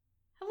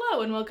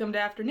Hello and welcome to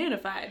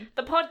Afternoonified,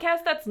 the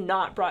podcast that's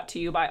not brought to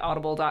you by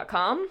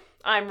Audible.com.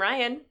 I'm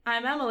Ryan.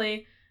 I'm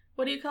Emily.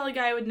 What do you call a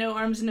guy with no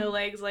arms, no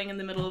legs laying in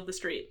the middle of the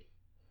street?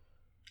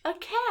 A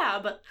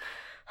cab.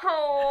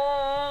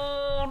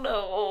 Oh,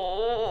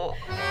 no.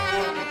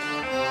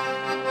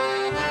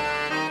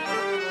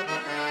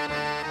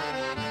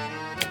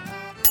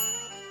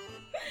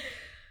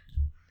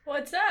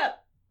 What's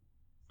up?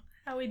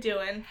 How we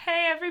doing?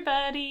 Hey,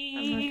 everybody.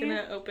 I'm not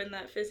gonna open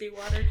that fizzy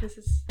water because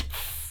it's...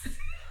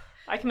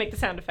 I can make the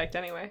sound effect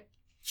anyway.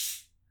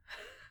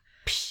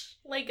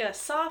 like a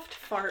soft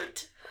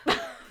fart.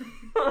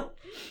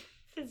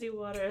 Fizzy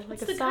water.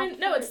 Like It's a the soft kind...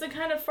 No, it's the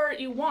kind of fart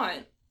you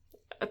want.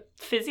 A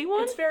fizzy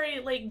one? It's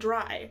very,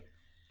 dry.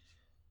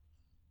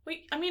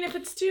 Wait, I mean, if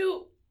it's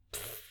too...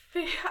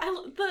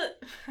 I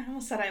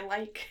almost said I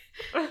like.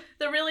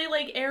 The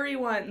really, airy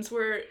ones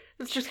where...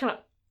 It's just kind of...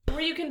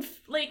 Where you can,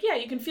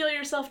 you can feel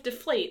yourself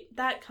deflate.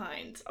 That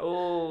kind.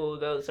 Oh,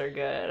 those are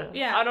good.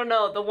 Yeah. I don't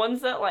know. The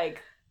ones that,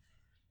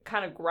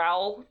 kind of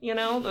growl,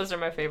 those are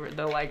my favorite.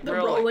 The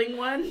real, rolling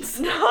ones?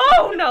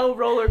 No,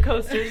 roller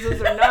coasters.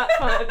 Those are not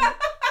fun.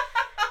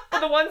 But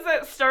the ones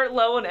that start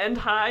low and end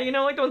high, the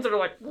ones that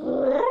are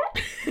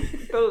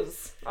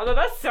those. Although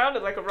that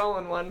sounded like a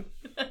rolling one.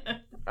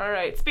 All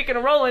right, speaking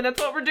of rolling, that's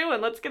what we're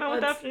doing. Let's get on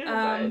with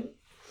Afternoon.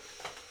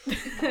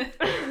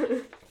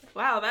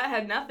 Wow, that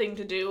had nothing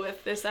to do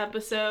with this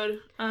episode.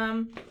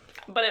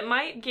 But it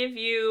might give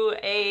you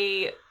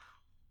a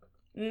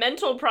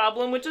mental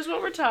problem, which is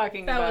what we're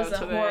talking about today.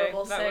 That was a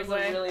horrible segue. That was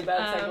a really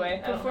bad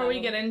segue. Before we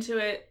get into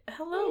it,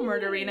 hello,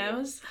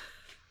 Murderinos.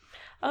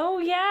 Oh,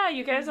 yeah,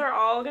 you guys are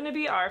all going to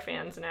be our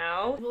fans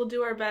now. We'll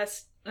do our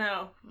best.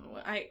 No,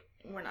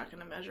 we're not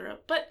going to measure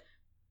up, but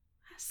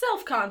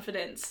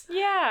self-confidence.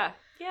 Yeah.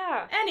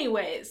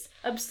 Anyways,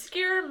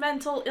 obscure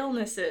mental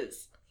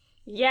illnesses.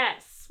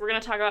 Yes, we're going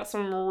to talk about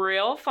some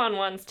real fun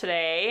ones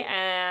today,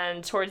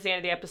 and towards the end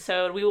of the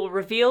episode, we will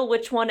reveal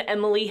which one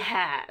Emily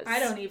has.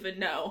 I don't even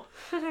know.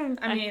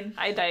 I mean...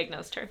 I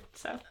diagnosed her,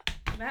 so...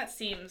 That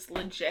seems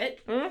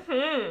legit.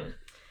 Mm-hmm.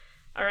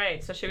 All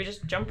right, so should we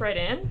just jump right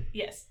in?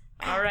 Yes.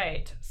 All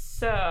right,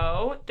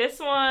 so this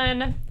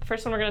one,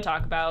 first one we're going to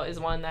talk about is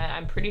one that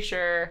I'm pretty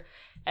sure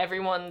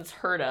everyone's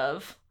heard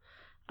of.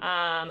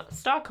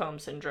 Stockholm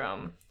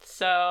Syndrome.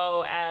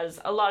 So,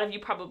 as a lot of you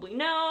probably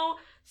know...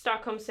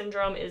 Stockholm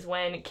Syndrome is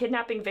when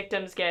kidnapping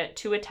victims get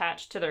too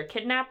attached to their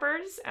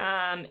kidnappers.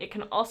 It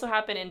can also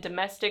happen in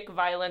domestic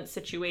violence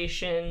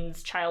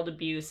situations, child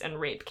abuse, and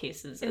rape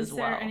cases as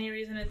well. Is there any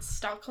reason it's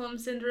Stockholm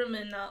Syndrome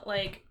and not,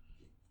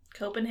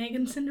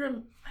 Copenhagen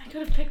Syndrome? I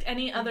could have picked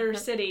any other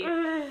city.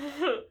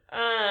 It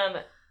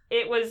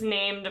was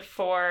named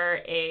for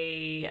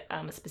a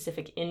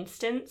specific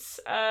instance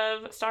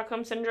of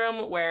Stockholm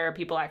Syndrome where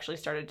people actually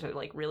started to,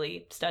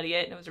 really study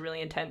it. It was a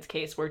really intense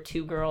case where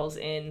two girls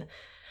in...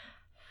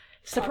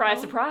 Surprise,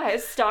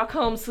 surprise.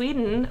 Stockholm,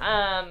 Sweden.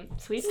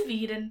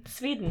 Sweden.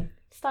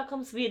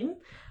 Stockholm, Sweden.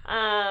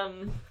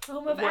 Home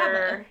of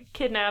were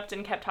kidnapped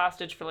and kept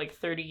hostage for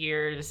 30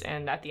 years,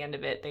 and at the end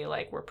of it, they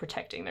were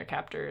protecting their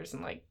captors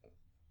and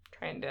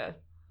trying to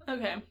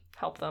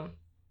help them.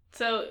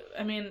 So,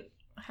 I mean,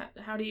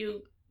 how do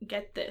you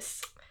get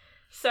this?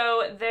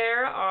 So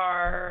there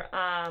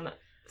are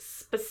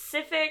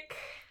specific,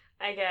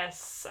 I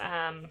guess,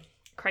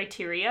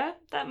 criteria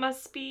that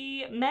must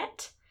be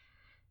met.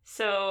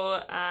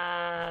 So,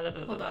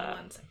 hold on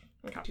 1 second.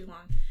 Okay. Too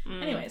long.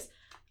 Anyways,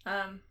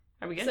 are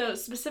we good? So,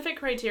 specific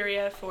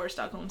criteria for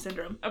Stockholm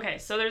Syndrome. Okay,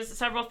 so there's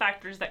several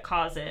factors that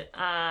cause it.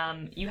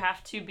 You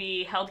have to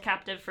be held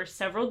captive for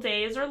several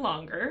days or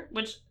longer,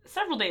 which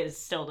several days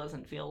still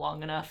doesn't feel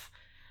long enough.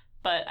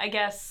 But I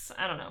guess,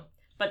 I don't know.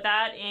 But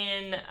that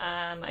in,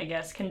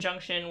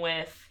 conjunction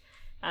with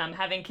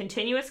having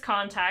continuous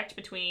contact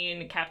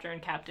between captor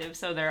and captive,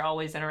 so they're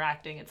always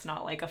interacting. It's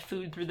not like a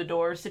food through the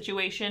door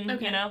situation,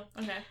 Okay.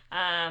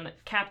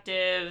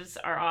 Captives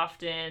are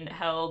often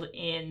held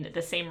in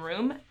the same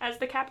room as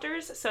the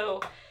captors. So,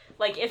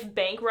 if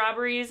bank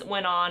robberies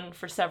went on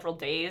for several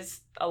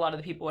days, a lot of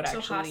the people would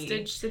actually... So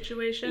hostage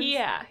situations?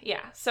 Yeah.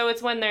 So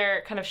it's when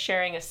they're kind of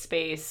sharing a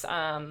space,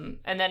 and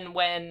then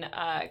when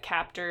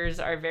captors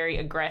are very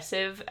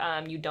aggressive,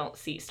 you don't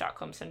see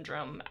Stockholm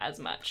Syndrome as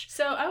much.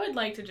 So I would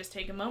like to just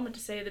take a moment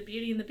to say that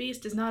Beauty and the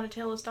Beast is not a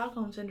tale of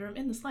Stockholm Syndrome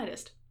in the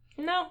slightest.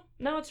 No,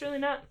 it's really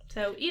not.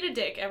 So eat a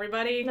dick,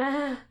 everybody.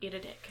 Eat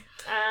a dick.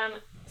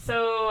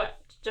 So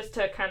just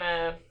to kind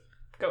of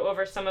go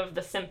over some of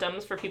the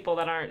symptoms for people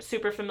that aren't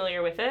super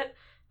familiar with it.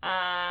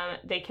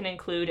 They can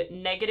include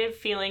negative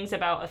feelings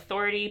about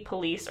authority,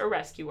 police, or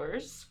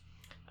rescuers.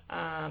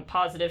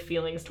 Positive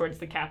feelings towards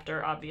the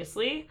captor,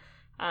 obviously.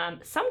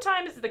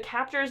 Sometimes the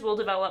captors will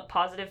develop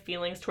positive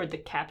feelings toward the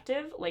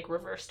captive, like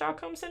reverse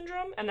Stockholm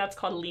Syndrome, and that's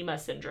called Lima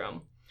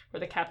Syndrome, where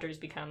the captors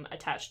become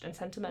attached and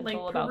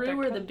sentimental about their... Like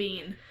Peru or the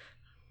bean?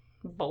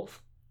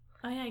 Both.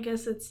 Oh yeah, I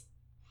guess it's...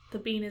 The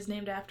bean is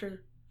named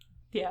after...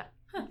 Yeah.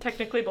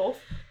 Technically both.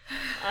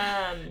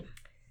 I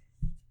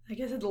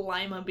guess it's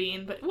lima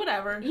bean, but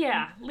whatever.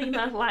 Yeah,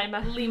 lima.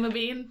 Lima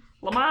bean.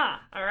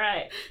 Lima. All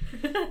right.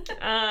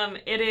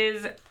 It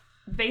is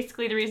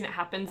basically the reason it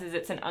happens is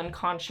it's an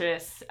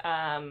unconscious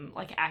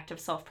like act of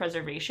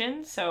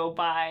self-preservation. So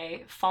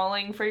by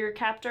falling for your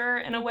captor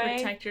in a way,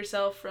 Protect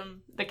yourself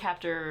from the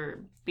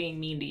captor being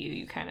mean to you,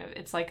 you kind of,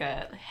 it's like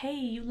a, hey,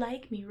 you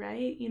like me,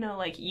 right? You know,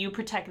 like you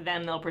protect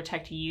them, they'll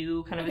protect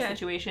you kind of a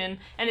situation.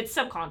 And it's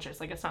subconscious,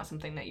 like it's not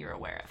something that you're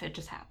aware of. It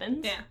just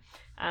happens.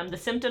 Yeah. The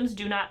symptoms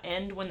do not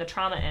end when the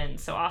trauma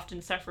ends. So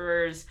often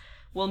sufferers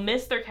will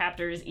miss their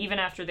captors even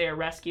after they are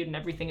rescued and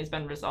everything has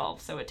been resolved.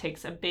 So it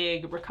takes a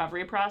big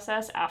recovery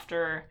process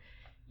after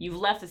you've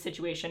left the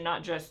situation,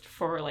 not just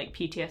for like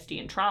PTSD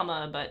and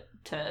trauma, but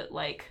to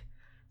like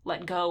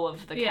let go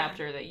of the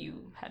captor that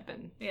you had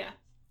been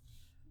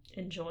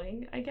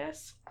enjoying, I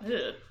guess.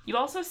 Ugh. You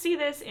also see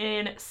this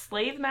in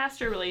slave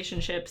master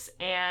relationships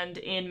and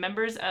in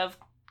members of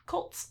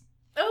cults.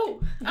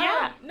 Oh,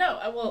 yeah.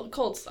 No, well,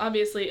 cults,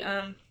 obviously.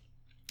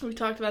 We've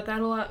talked about that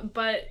a lot,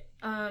 but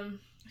I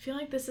feel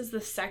like this is the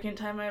second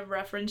time I've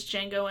referenced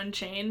Django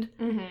Unchained.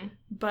 Mm-hmm.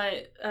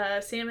 But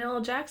Samuel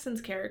L.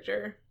 Jackson's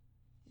character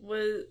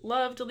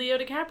loved Leo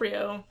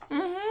DiCaprio.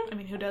 Mm-hmm. I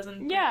mean, who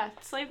doesn't? Yeah,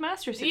 slave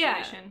master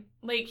situation.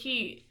 Like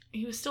he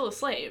was still a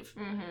slave.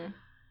 Mm-hmm.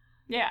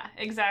 Yeah,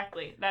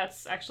 exactly.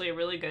 That's actually a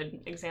really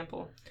good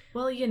example.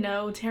 Well, you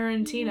know,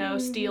 Tarantino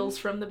steals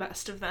from the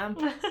best of them.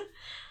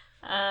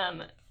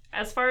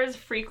 As far as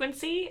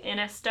frequency, in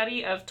a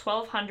study of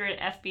 1,200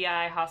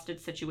 FBI hostage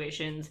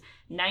situations,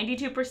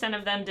 92%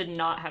 of them did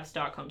not have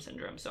Stockholm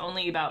Syndrome, so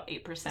only about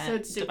 8% So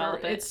it's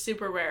develop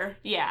super rare.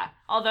 Yeah,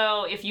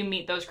 although if you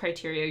meet those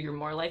criteria, you're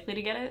more likely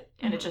to get it,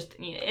 and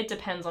it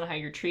depends on how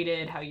you're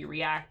treated, how you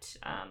react,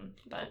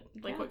 but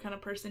like what kind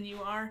of person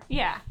you are.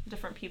 Yeah,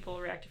 different people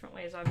react different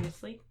ways,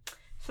 obviously.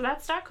 So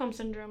that's Stockholm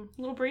Syndrome.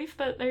 A little brief,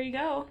 but there you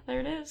go.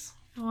 There it is.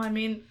 Well, I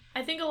mean,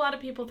 I think a lot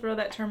of people throw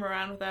that term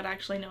around without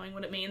actually knowing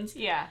what it means.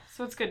 Yeah,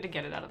 so it's good to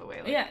get it out of the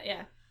way. Like,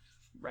 yeah.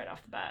 Right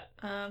off the bat.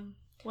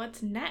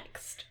 What's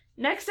next?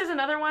 Next is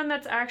another one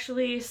that's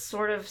actually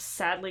sort of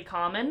sadly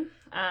common.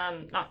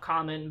 Not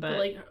common, but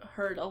like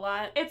heard a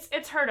lot.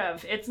 It's heard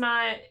of. It's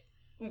not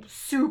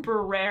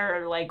super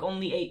rare. Like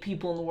only 8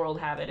 people in the world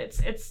have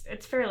it.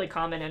 It's fairly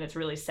common and it's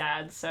really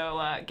sad. So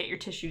get your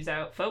tissues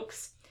out,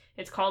 folks.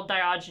 It's called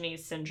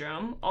Diogenes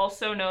syndrome,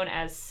 also known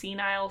as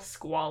senile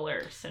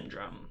squalor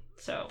syndrome.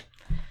 So,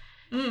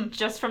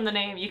 just from the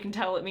name, you can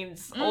tell it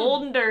means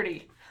old and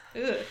dirty.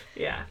 Ugh.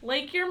 Yeah.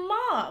 Like your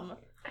mom.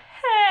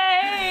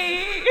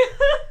 Hey!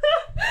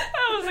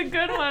 That was a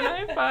good one.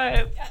 High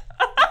five.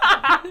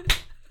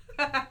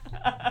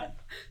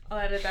 I'll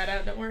edit that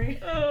out, don't worry.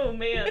 Oh,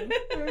 man.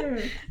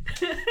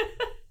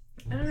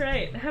 All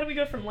right. How do we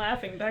go from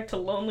laughing back to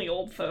lonely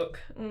old folk?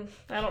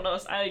 I don't know.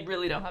 I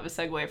really don't have a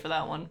segue for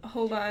that one.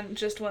 Hold on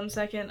just 1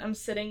 second. I'm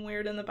sitting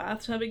weird in the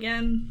bathtub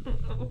again.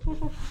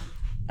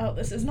 Oh,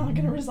 this is not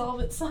going to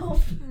resolve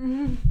itself.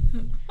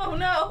 Oh,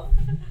 no.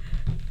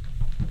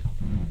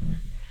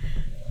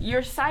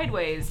 You're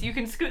sideways. You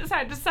can scoot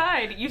side to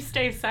side. You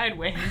stay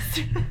sideways.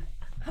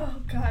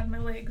 Oh, God, my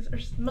legs are...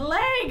 My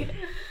leg!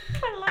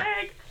 My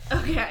leg.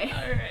 Okay.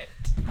 All right.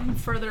 I'm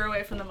further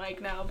away from the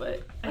mic now,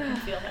 but I can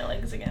feel my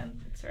legs again.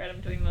 That's right,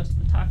 I'm doing most of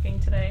the talking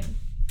today.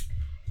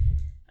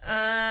 All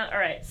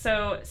right,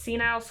 so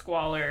senile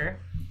squalor.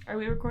 Are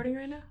we recording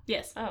right now?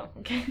 Yes. Oh,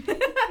 okay.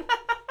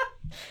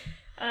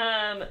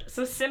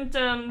 So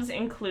symptoms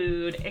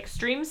include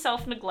extreme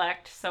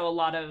self-neglect. So a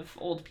lot of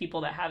old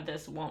people that have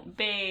this won't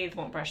bathe,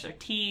 won't brush their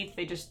teeth.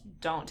 They just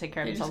don't take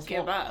care of themselves. Just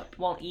give up.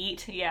 Won't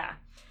eat. Yeah.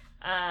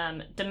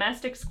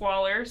 Domestic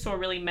squalor, so a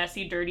really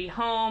messy, dirty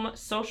home,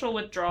 social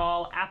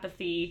withdrawal,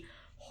 apathy,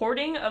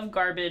 hoarding of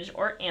garbage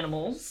or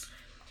animals,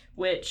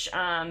 which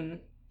the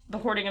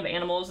hoarding of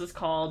animals is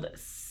called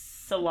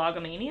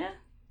silogomania.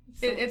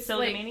 It's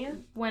silogomania? Like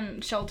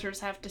when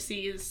shelters have to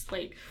seize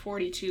like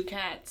 42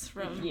 cats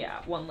from...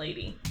 Yeah, one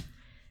lady.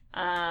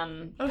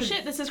 Oh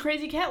shit, this is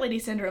crazy cat lady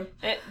syndrome.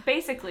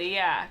 Basically,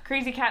 yeah.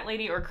 Crazy cat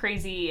lady or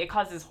crazy, it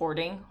causes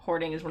hoarding.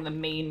 Hoarding is one of the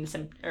main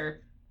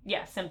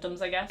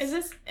symptoms, I guess. Is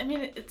this, I mean,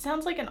 it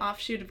sounds like an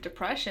offshoot of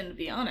depression, to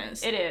be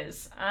honest. It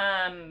is.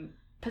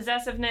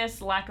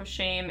 Possessiveness, lack of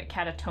shame,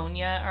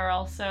 catatonia are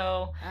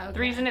also. Okay. The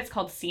reason it's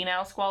called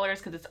senile squalor is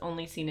because it's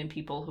only seen in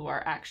people who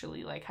are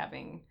actually like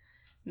having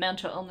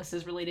mental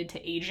illnesses related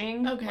to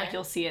aging. Okay. Like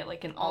you'll see it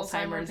like in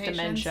Alzheimer's,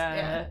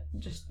 dementia,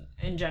 just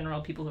in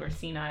general, people who are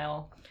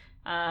senile.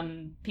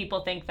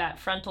 People think that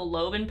frontal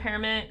lobe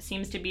impairment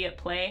seems to be at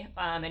play,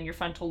 and your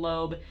frontal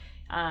lobe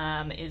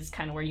is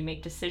kind of where you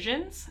make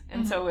decisions.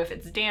 And so if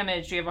it's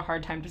damaged, you have a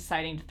hard time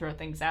deciding to throw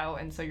things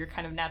out. And so your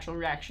kind of natural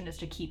reaction is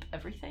to keep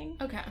everything.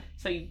 Okay.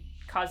 So it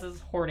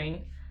causes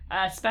hoarding,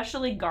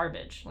 especially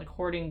garbage, like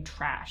hoarding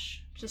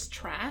trash. Just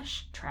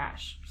trash?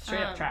 Trash.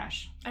 Straight up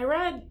trash. I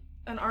read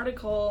an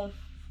article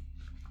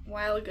a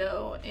while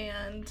ago,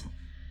 and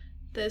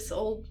this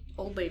old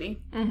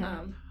lady,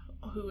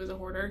 who was a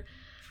hoarder,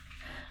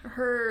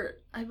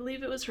 I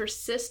believe it was her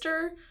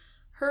sister,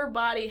 her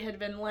body had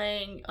been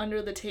laying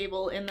under the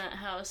table in that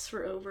house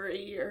for over a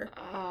year.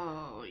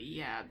 Oh,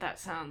 yeah, that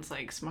sounds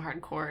like some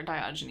hardcore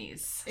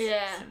Diogenes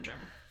syndrome.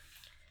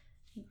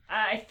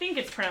 I think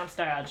it's pronounced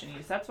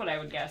Diogenes. That's what I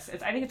would guess.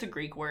 I think it's a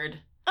Greek word.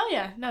 Oh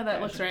yeah, no,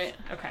 that looks Diogenes.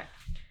 right. Okay.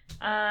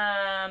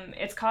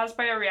 It's caused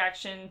by a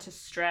reaction to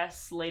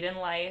stress late in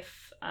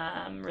life,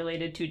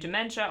 related to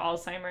dementia,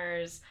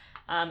 Alzheimer's.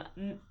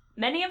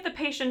 Many of the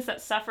patients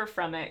that suffer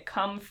from it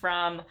come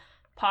from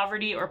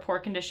poverty or poor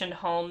conditioned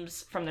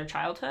homes from their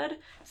childhood.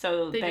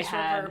 So They just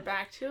revert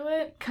back to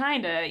it?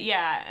 Kinda,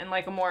 yeah, in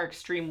like a more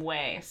extreme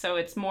way. So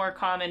it's more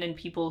common in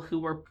people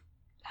who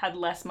had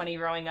less money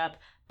growing up.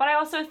 But I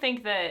also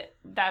think that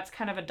that's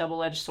kind of a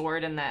double-edged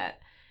sword in that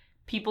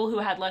people who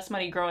had less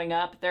money growing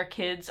up, their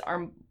kids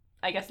are,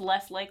 I guess,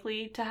 less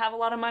likely to have a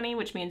lot of money,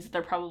 which means that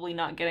they're probably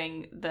not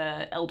getting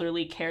the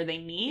elderly care they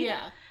need.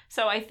 Yeah.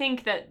 So I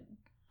think that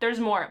there's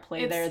more at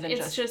play there than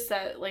it's just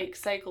that, like,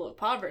 cycle of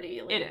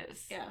poverty. Like, it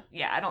is. Yeah.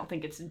 Yeah, I don't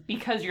think it's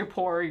because you're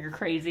poor or you're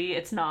crazy.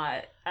 It's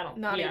not.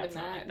 Not even it's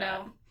that, not like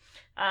no.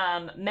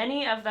 that.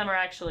 Many of them are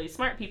actually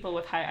smart people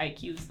with high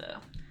IQs, though.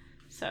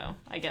 So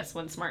I guess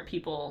when smart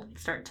people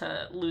start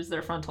to lose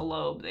their frontal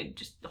lobe, they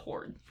just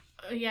hoard.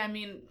 Yeah, I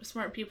mean,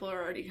 smart people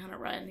are already kind of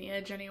riding the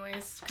edge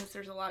anyways, because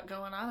there's a lot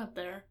going on up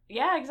there.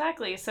 Yeah,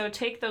 exactly. So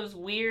take those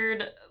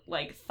weird,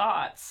 like,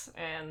 thoughts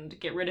and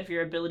get rid of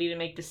your ability to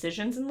make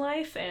decisions in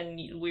life,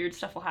 and weird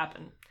stuff will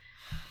happen.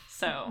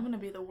 So I'm gonna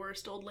be the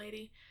worst old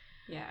lady.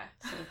 Yeah,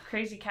 so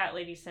crazy cat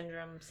lady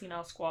syndrome,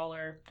 senile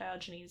squalor,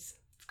 Diogenes,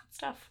 it's good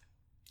stuff.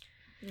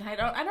 I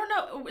don't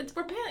know.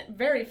 We're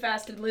very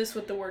fast and loose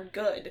with the word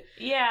good.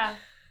 Yeah,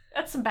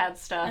 that's some bad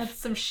stuff. That's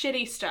some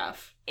shitty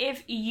stuff.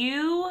 If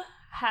you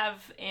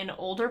have an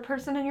older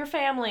person in your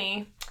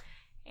family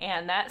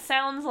and that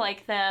sounds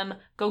like them,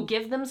 go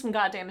give them some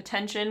goddamn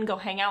attention, go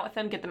hang out with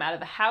them, get them out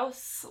of the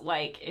house.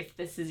 Like, if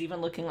this is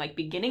even looking like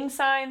beginning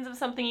signs of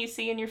something you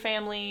see in your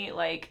family,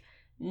 like,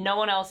 no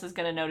one else is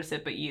gonna notice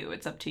it but you.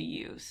 It's up to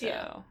you.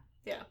 So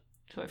Yeah.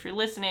 So if you're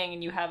listening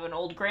and you have an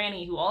old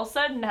granny who all of a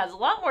sudden has a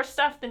lot more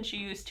stuff than she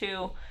used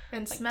to,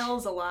 and like,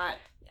 smells a lot,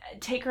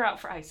 take her out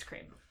for ice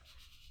cream.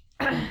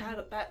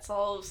 that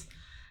solves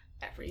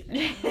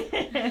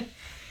everything.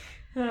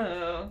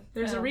 Oh,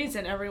 There's a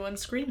reason everyone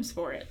screams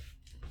for it.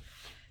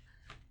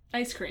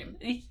 Ice cream.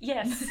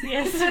 Yes.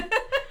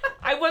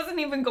 I wasn't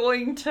even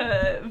going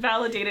to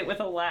validate it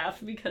with a laugh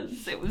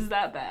because it was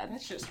that bad.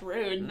 That's just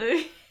rude.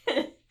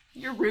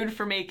 You're rude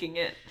for making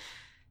it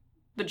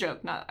the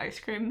joke, not ice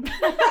cream.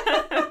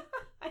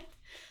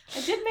 I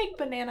did make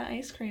banana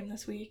ice cream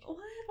this week. What?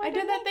 I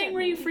did that thing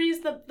where you freeze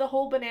the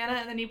whole banana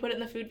and then you put it in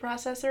the food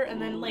processor,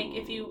 and then, like,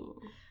 if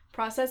you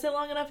process it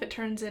long enough, it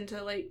turns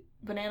into, like,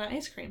 banana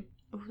ice cream.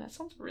 Ooh, that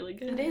sounds really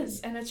good. It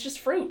is, and it's just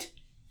fruit.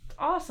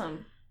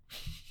 Awesome.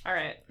 All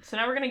right, so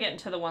now we're going to get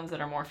into the ones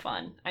that are more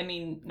fun. I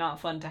mean, not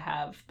fun to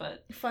have,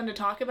 but Fun to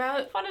talk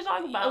about. fun to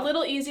talk about. A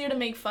little easier to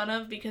make fun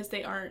of because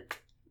they aren't.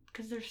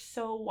 Because they're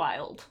so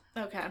wild.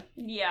 Okay.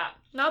 Yeah.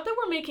 Not that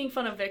we're making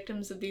fun of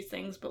victims of these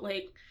things, but,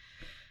 like,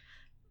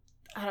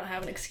 I don't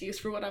have an excuse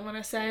for what I'm going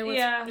to say.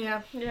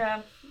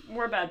 Yeah.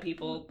 We're bad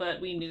people,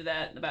 but we knew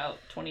that about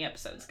 20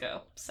 episodes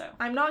ago, so.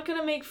 I'm not going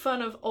to make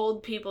fun of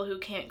old people who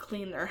can't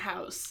clean their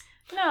house.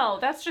 No,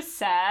 that's just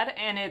sad,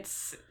 and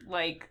it's,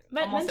 like,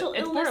 Mental it's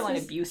illness borderline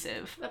is-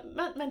 abusive.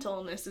 Mental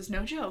illness is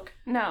no joke.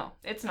 No,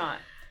 it's not.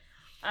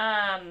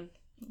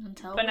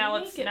 But now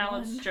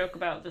let's joke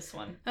about this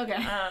one.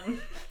 Okay.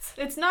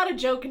 It's not a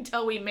joke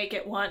until we make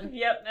it one.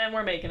 Yep, and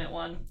we're making it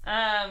one.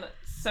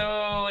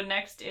 So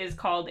next is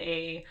called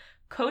a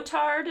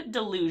Cotard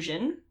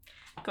delusion.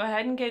 Go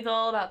ahead and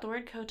giggle about the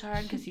word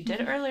Cotard, because you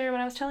did it earlier when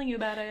I was telling you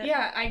about it.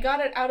 Yeah, I got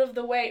it out of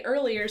the way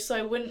earlier so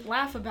I wouldn't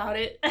laugh about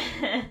it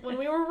when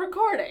we were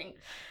recording.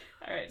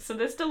 All right, so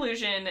this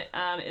delusion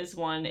is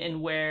one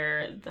in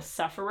where the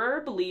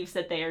sufferer believes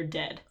that they are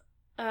dead.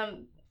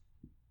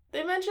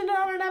 They mentioned it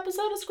on an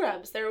episode of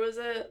Scrubs. There was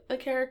a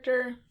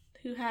character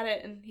who had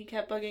it, and he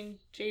kept bugging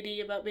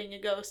JD about being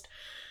a ghost.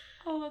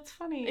 Oh, that's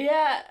funny.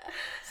 Yeah.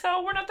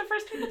 So we're not the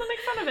first people to make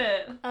fun of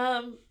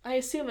it. I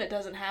assume it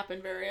doesn't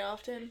happen very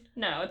often.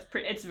 No,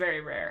 it's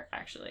very rare,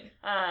 actually.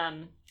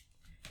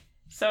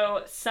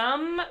 So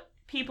some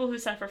people who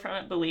suffer from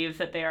it believe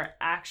that they are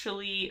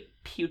actually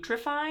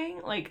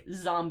putrefying, like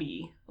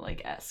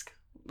zombie-esque.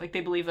 Like,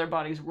 they believe their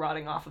body's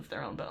rotting off of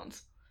their own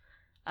bones.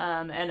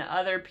 And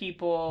other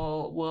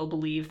people will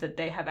believe that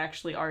they have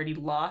actually already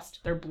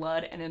lost their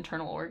blood and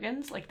internal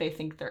organs. Like, they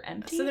think they're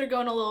empty. So they're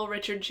going a little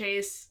Richard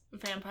Chase,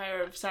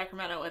 Vampire of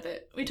Sacramento with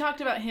it. We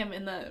talked about him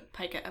in the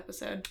Pica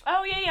episode.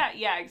 Oh,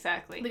 yeah,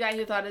 exactly. The guy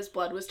who thought his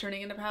blood was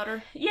turning into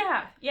powder.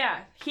 Yeah.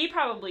 He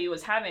probably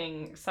was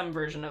having some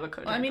version of a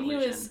Cotard delusion. He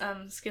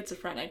was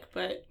schizophrenic,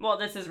 but... Well,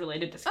 this is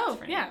related to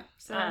schizophrenia. Oh, yeah.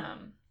 So...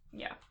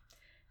 yeah.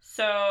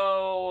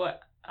 So,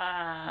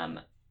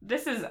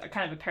 this is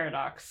kind of a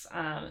paradox.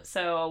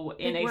 So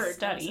in a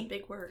study... That's a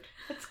big word.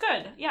 It's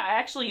good. Yeah, I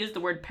actually used the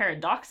word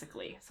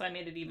paradoxically, so I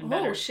made it even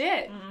better. Oh,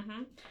 shit.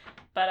 Mm-hmm.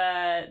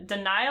 But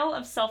denial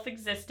of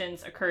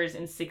self-existence occurs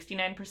in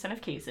 69%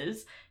 of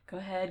cases. Go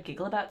ahead,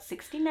 giggle about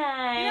 69.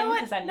 You know what?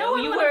 Because I know no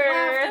one you would were.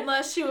 have laughed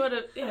unless you would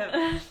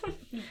have...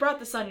 You brought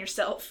this on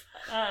yourself.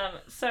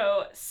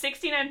 So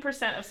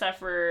 69% of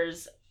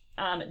sufferers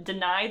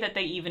deny that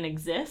they even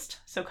exist.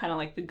 So kind of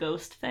like the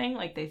ghost thing,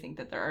 like they think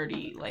that they're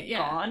already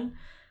gone.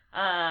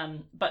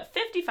 But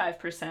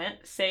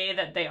 55% say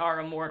that they are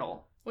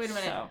immortal. Wait a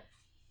minute. So,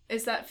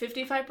 is that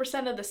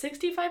 55% of the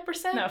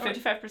 65%? No,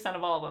 55%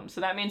 of all of them.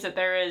 So that means that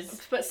there is...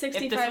 But 65%...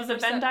 If this was a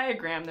Venn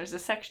diagram, there's a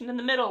section in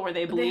the middle where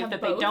they believe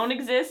that they don't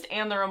exist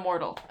and they're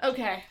immortal.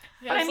 Okay.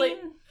 Yeah, but I mean...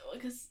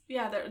 Because,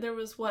 there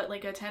was, what,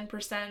 like a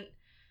 10%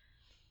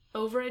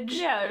 overage?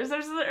 Yeah, there's a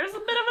bit of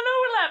an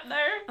overlap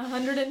there.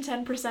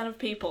 110% of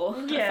people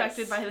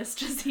affected by this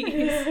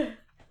disease.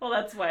 Well,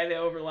 that's why they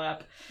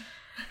overlap.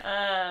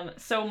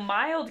 So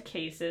mild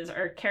cases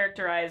are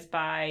characterized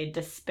by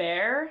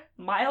despair,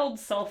 mild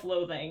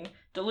self-loathing,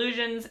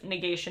 delusions,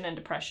 negation, and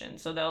depression.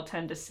 So they'll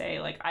tend to say,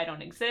 like, I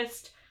don't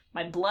exist,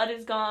 my blood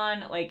is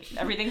gone, like,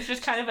 everything's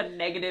just kind of a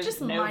negative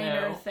just no-no.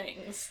 Minor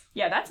things.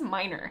 Yeah, that's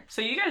minor.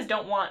 So you guys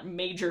don't want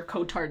major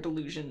Cotard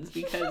delusions,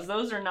 because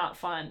those are not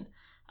fun.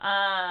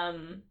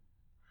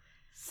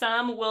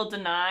 Some will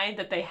deny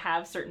that they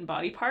have certain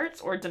body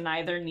parts or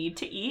deny their need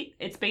to eat.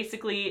 It's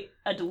basically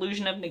a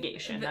delusion of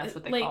negation. That's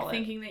what they call it. Like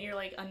thinking that you're,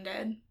 like,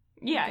 undead?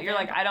 Yeah, you're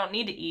like, I don't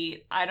need to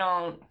eat. I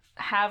don't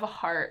have a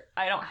heart.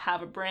 I don't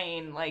have a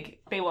brain.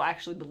 Like, they will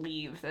actually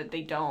believe that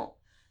they don't,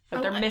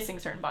 that they're missing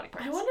certain body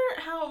parts. I wonder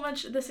how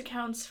much this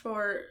accounts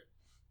for,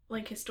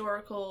 like,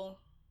 historical,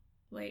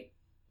 like,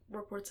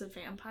 reports of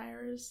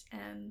vampires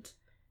and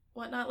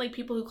whatnot. Like,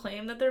 people who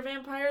claim that they're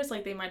vampires,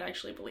 like, they might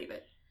actually believe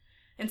it.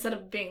 Instead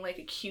of being, like,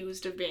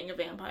 accused of being a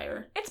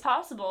vampire. It's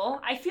possible.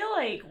 I feel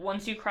like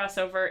once you cross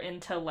over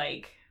into,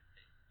 like,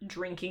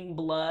 drinking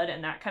blood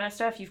and that kind of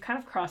stuff, you've kind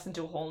of crossed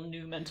into a whole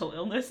new mental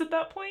illness at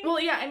that point. Well,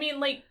 yeah, I mean,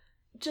 like,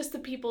 just the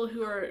people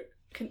who are...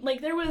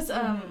 Like, there was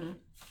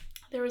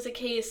a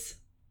case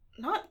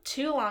not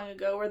too long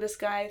ago where this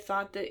guy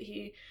thought that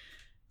he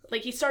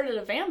started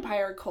a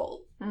vampire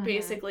cult,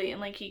 basically, and,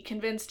 like, he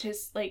convinced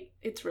his... Like,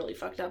 it's really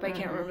fucked up. I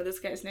can't remember this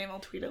guy's name. I'll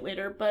tweet it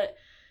later, but...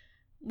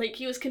 Like,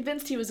 he was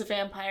convinced he was a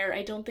vampire.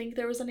 I don't think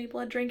there was any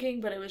blood drinking,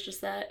 but it was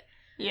just that,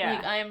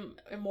 like, I'm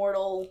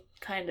immortal,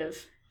 kind of.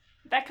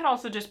 That could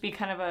also just be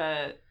kind of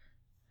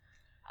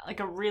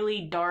a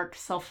really dark,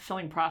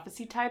 self-fulfilling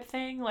prophecy type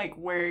thing, like,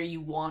 where you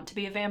want to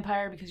be a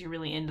vampire because you're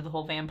really into the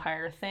whole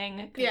vampire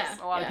thing. Yeah.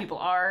 A lot of people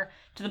are,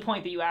 to the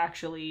point that you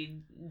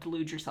actually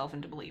delude yourself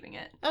into believing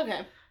it.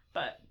 Okay.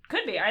 But,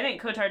 could be. I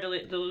think Cotard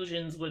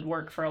delusions would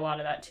work for a lot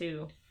of that,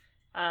 too.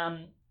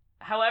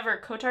 However,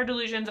 Cotard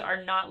delusions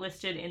are not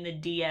listed in the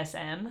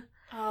DSM.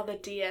 Oh, the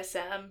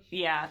DSM.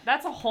 Yeah,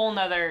 that's a whole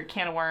nother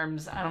can of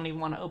worms I don't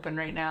even want to open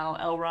right now.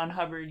 L. Ron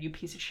Hubbard, you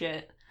piece of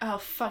shit. Oh,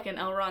 fucking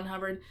L. Ron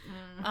Hubbard.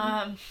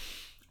 I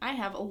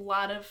have a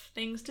lot of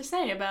things to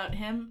say about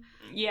him.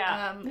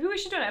 Yeah. Maybe we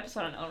should do an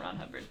episode on L. Ron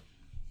Hubbard.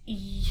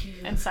 Yeah.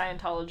 And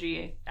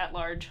Scientology at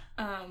large.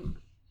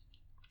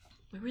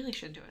 We really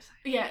should do a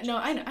Scientology. Yeah, no,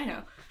 I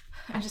know.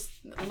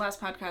 The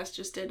last podcast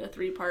just did a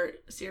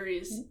 3-part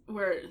series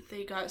where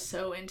they got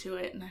so into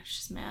it, and I was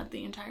just mad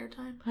the entire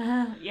time.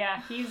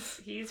 Yeah,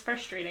 he's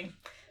frustrating.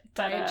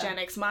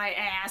 Diagenics, my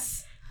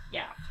ass.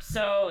 Yeah,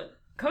 so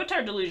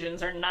Cotard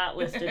delusions are not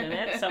listed in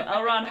it, so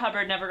L. Ron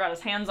Hubbard never got his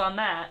hands on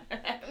that.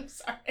 I'm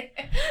sorry.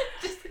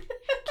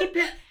 Keep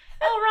your... L.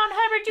 Ron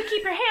Hubbard, you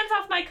keep your hands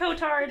off my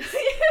Cotards.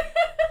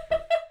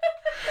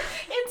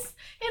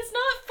 It's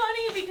not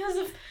funny because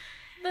of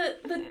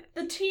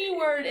the T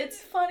word. It's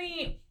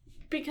funny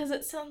because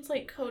it sounds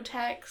like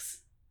Kotex.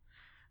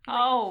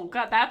 Oh,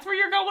 God, that's where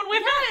you're going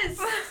with Yes!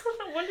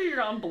 No wonder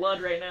you're on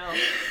blood right now.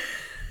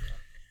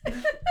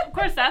 Of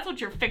course, that's what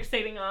you're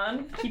fixating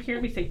on. Keep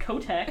hearing me say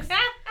Kotex.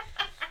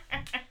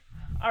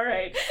 All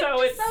right,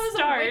 so it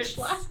starts.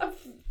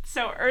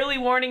 So early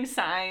warning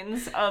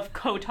signs of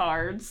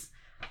Cotards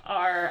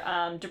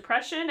are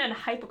depression and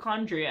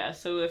hypochondria.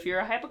 So if you're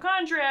a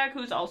hypochondriac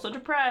who's also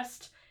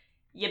depressed,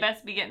 you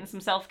best be getting some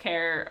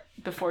self-care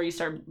before you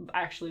start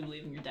actually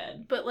believing you're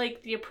dead. But,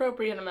 like, the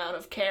appropriate amount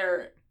of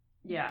care.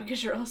 Yeah.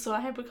 Because you're also a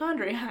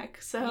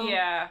hypochondriac, so...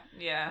 Yeah.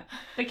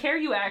 The care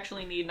you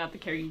actually need, not the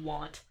care you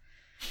want.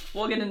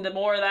 We'll get into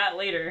more of that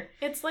later.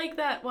 It's like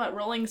that,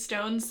 Rolling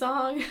Stones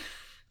song?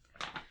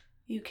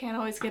 You can't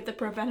always get the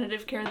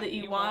preventative care that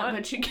you want,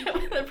 but you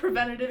get the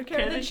preventative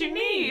care that you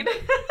need.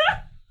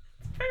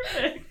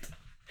 Perfect.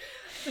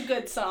 It's a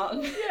good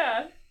song.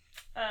 Yeah.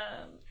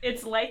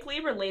 It's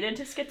likely related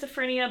to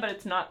schizophrenia, but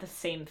it's not the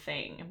same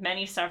thing.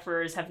 Many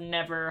sufferers have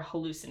never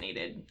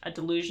hallucinated. A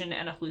delusion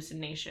and a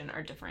hallucination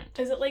are different.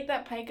 Is it like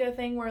that pica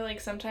thing where, like,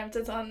 sometimes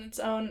it's on its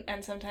own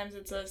and sometimes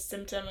it's a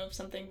symptom of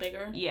something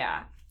bigger?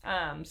 Yeah.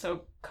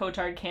 So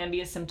Cotard can be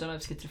a symptom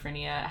of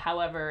schizophrenia.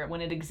 However, when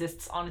it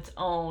exists on its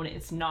own,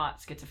 it's not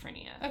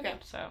schizophrenia. Okay.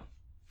 So.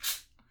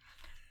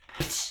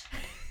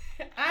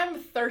 I'm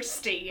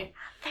thirsty.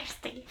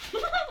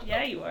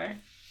 Yeah, you are.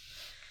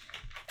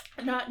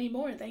 Not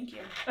anymore, thank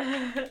you.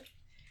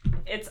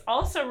 It's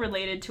also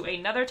related to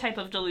another type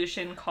of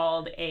delusion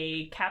called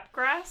a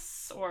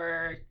capgras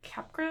or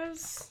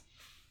capgras.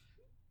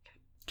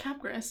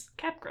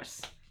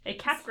 Capgras. A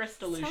Capgras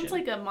delusion. Sounds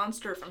like a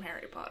monster from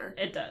Harry Potter.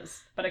 It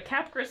does. But a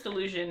Capgras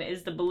delusion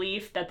is the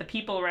belief that the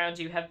people around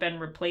you have been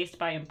replaced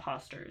by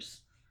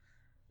imposters.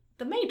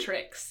 The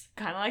Matrix.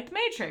 Kind of like the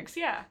Matrix,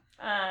 yeah.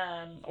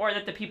 Or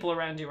that the people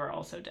around you are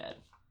also dead.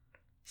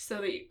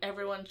 So that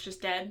everyone's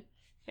just dead?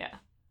 Yeah.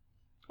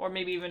 Or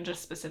maybe even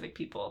just specific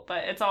people.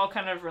 But it's all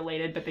kind of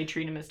related, but they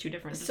treat them as two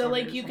different So,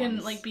 disorders. like, you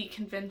can, like, be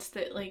convinced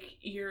that, like,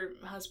 your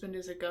husband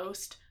is a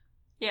ghost?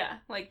 Yeah,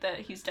 like that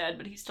he's dead,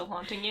 but he's still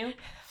haunting you.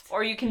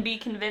 Or you can be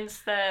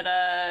convinced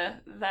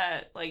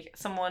that, like,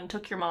 someone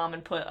took your mom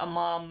and put a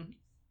mom...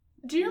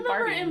 Do you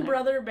remember Barbie in in there.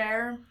 Brother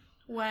Bear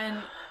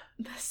when...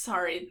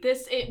 Sorry,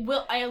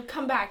 I'll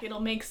come back, it'll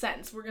make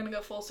sense. We're gonna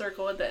go full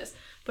circle with this.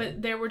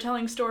 But they were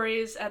telling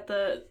stories at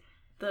the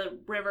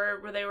river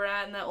where they were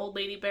at, and that old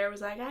lady bear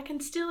was like, I can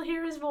still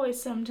hear his voice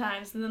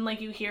sometimes. And then,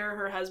 like, you hear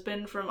her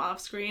husband from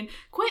off screen,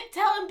 quit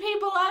telling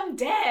people I'm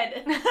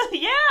dead!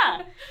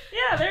 Yeah!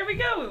 Yeah, there we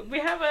go. We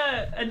have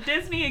a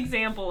Disney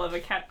example of a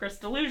Capgras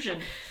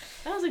delusion.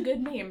 That was a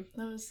good meme.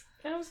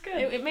 That was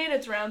good. It made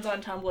its rounds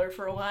on Tumblr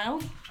for a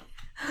while.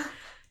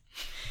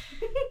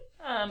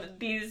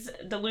 These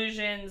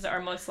delusions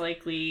are most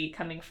likely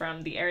coming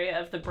from the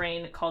area of the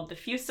brain called the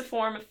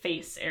fusiform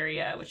face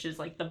area, which is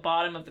like the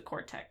bottom of the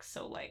cortex.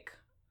 So, like,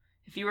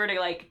 if you were to,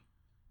 like,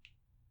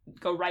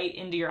 go right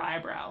into your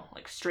eyebrow,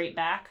 like straight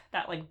back,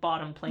 that, like,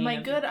 bottom plane. My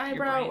of good your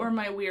eyebrow brain. or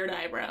my weird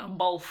eyebrow?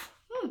 Both.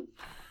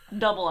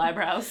 Double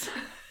eyebrows.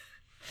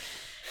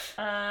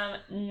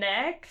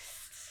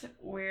 Next,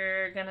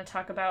 we're gonna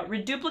talk about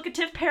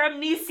reduplicative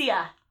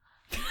paramnesia.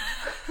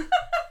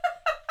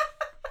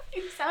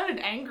 You sounded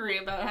angry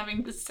about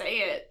having to say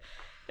it.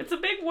 It's a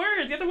big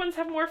word. The other ones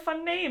have more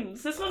fun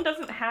names. This one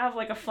doesn't have,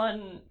 like, a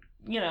fun,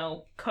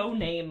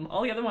 co-name.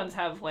 All the other ones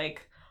have,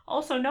 like,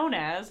 also known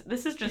as.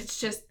 This is just...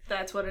 It's just,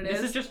 that's what it is.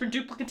 This is just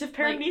reduplicative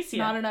paramnesia. Like,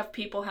 not enough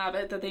people have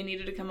it that they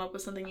needed to come up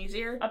with something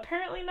easier?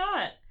 Apparently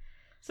not.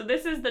 So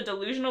this is the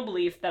delusional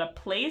belief that a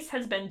place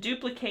has been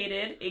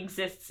duplicated,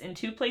 exists in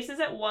two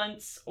places at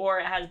once, or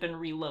it has been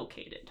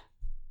relocated.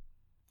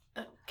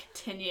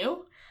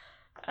 Continue.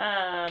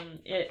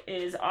 It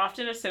is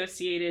often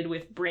associated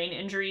with brain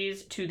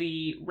injuries to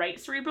the right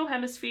cerebral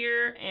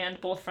hemisphere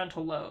and both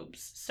frontal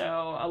lobes.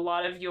 So a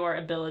lot of your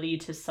ability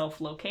to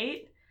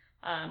self-locate,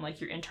 like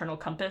your internal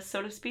compass,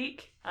 so to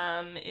speak,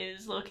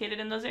 is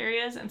located in those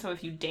areas. And so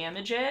if you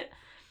damage it,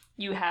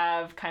 you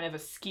have kind of a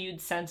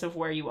skewed sense of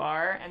where you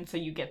are. And so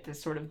you get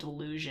this sort of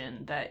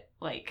delusion that,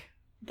 like...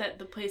 That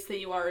the place that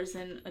you are is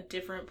in a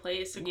different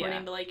place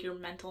according to, like, your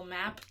mental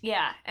map.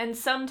 Yeah, and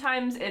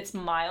sometimes it's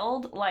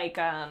mild, like,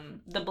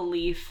 the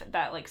belief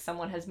that, like,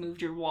 someone has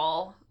moved your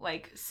wall,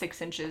 like,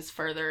 6 inches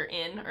further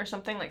in or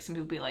something. Like, some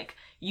people be like,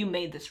 you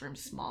made this room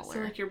smaller. So,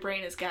 like, your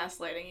brain is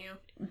gaslighting you.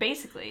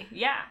 Basically,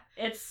 yeah.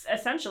 It's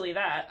essentially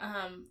that.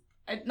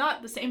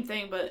 Not the same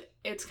thing, but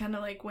it's kind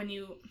of like when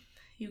you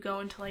go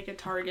into, like, a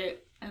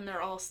Target and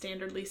they're all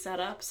standardly set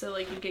up, so,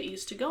 like, you get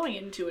used to going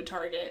into a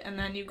Target, and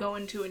then you go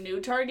into a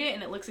new Target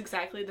and it looks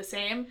exactly the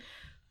same,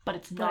 but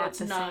it's not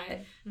the not.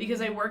 same.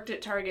 Because I worked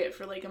at Target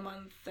for, like, a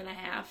month and a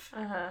half,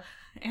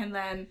 and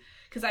then,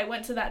 because I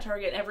went to that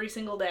Target every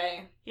single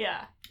day,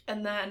 yeah,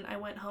 and then I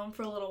went home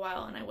for a little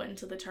while, and I went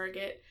into the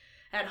Target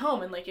at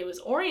home, and, like, it was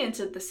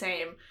oriented the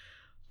same,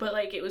 but,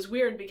 like, it was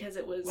weird because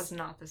it was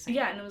not the same.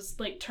 Yeah, and it was,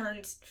 like,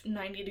 turned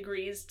 90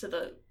 degrees to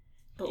the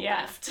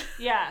left.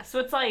 Yeah, so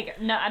it's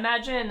like, no,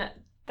 imagine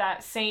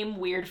that same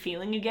weird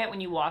feeling you get when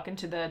you walk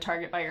into the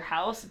Target by your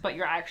house, but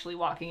you're actually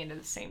walking into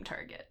the same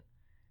Target.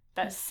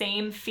 That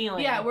same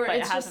feeling, where but it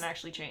it's hasn't just,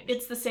 actually changed.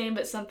 It's the same,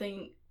 but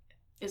something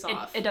is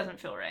off. It doesn't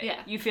feel right.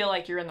 Yeah. You feel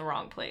like you're in the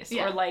wrong place.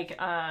 Yeah. Or like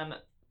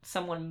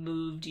someone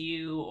moved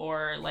you,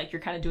 or like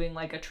you're kind of doing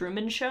like a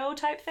Truman Show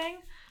type thing.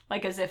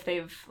 Like as if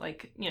they've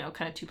like,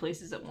 kind of two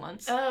places at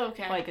once. Oh,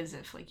 okay. Like as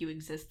if like you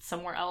exist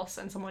somewhere else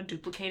and someone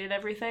duplicated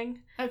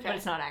everything. Okay. But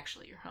it's not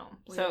actually your home.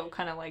 Weird. So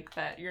kind of like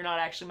that you're not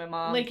actually my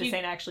mom. Like this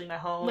ain't actually my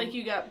home. Like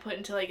you got put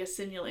into like a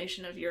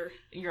simulation of your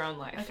own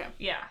life. Okay.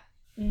 Yeah.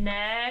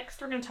 Next,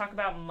 we're going to talk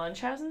about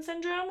Munchausen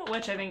syndrome,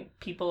 which I think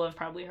people have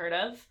probably heard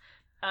of.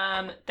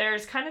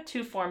 There's kind of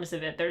two forms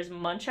of it. There's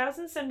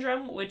Munchausen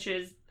syndrome, which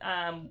is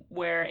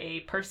where a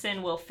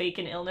person will fake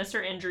an illness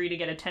or injury to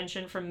get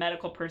attention from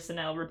medical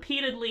personnel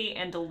repeatedly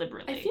and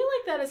deliberately. I feel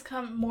like that has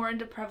come more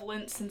into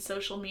prevalence since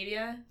social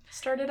media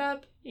started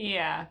up.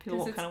 Yeah,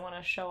 people kind of want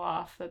to show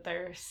off that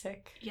they're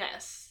sick.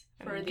 Yes,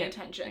 for the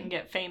attention. And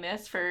get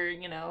famous for,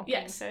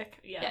 being sick.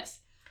 Yeah. Yes.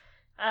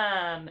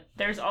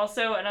 There's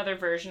also another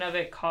version of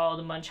it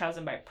called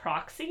Munchausen by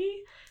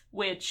proxy,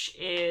 which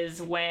is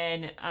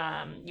when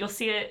you'll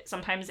see it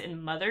sometimes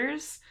in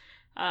mothers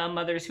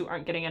who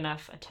aren't getting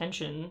enough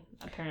attention,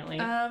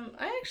 apparently.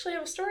 I actually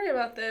have a story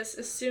about this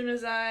as soon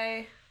as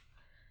I...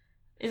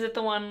 Is it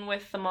the one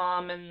with the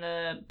mom and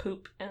the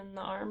poop in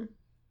the arm?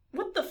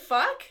 What the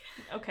fuck?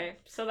 Okay,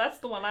 so that's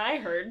the one I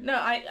heard.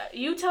 No,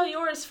 you tell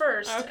yours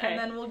first, okay. And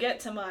then we'll get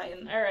to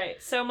mine. All right,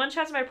 so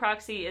Munchausen by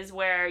proxy is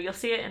where you'll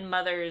see it in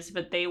mothers,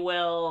 but they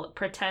will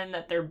pretend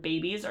that their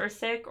babies are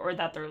sick, or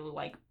that they're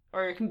like,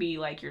 or it can be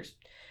like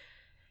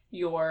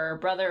your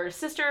brother or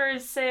sister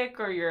is sick,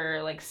 or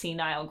your like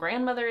senile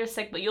grandmother is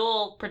sick, but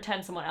you'll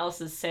pretend someone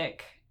else is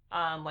sick,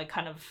 like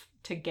kind of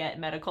to get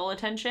medical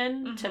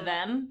attention to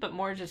them, but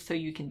more just so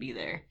you can be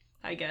there,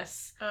 I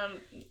guess.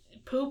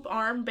 Poop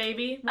arm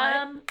baby.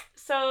 Right?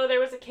 So there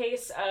was a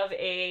case of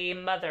a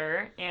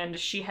mother, and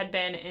she had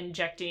been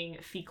injecting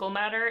fecal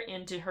matter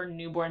into her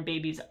newborn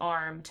baby's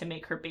arm to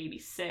make her baby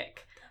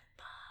sick,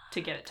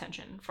 to get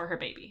attention for her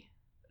baby.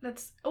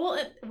 Wasn't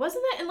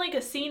that in like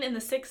a scene in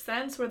The Sixth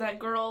Sense where that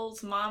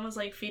girl's mom was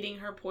like feeding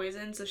her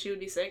poison so she would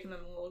be sick, and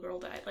then the little girl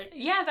died? Like,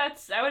 yeah,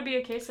 that would be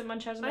a case of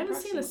Munchausen by I haven't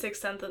proxy. seen The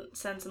Sixth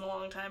Sense in a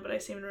long time, but I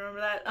seem to remember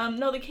that.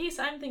 No, the case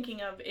I'm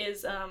thinking of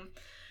is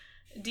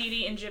Dee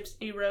Dee and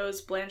Gypsy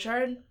Rose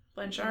Blanchard.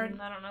 I don't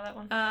know that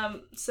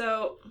one.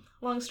 So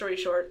long story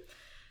short,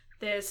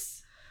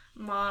 this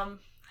mom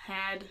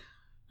had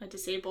a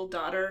disabled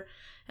daughter,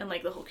 and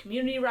like the whole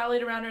community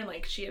rallied around her, and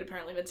like she had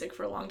apparently been sick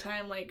for a long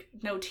time, like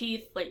no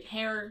teeth, like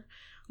hair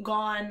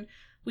gone,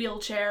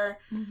 wheelchair.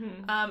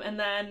 And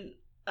then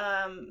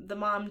the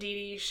mom Dee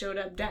Dee showed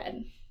up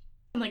dead.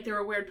 And like there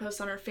were weird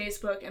posts on her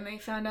Facebook, and they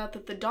found out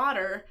that the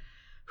daughter,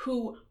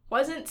 who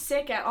wasn't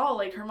sick at all,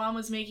 like her mom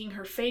was making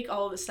her fake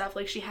all of this stuff,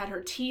 like she had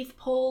her teeth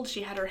pulled,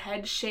 she had her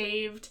head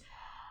shaved,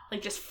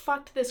 like just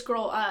fucked this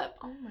girl up.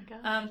 Oh my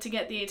god. To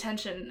get the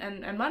attention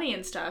and money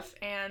and stuff.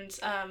 And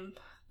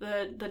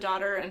the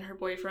daughter and her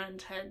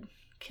boyfriend had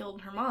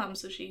killed her mom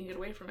so she can get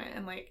away from it.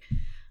 And like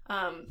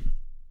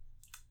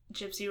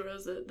Gypsy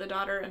Rose, the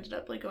daughter, ended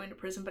up like going to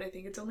prison, but I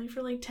think it's only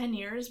for like 10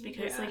 years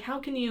because like how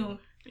can you...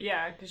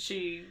 Yeah, because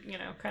she,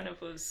 kind of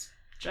was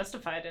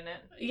justified in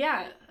it.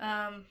 Yeah.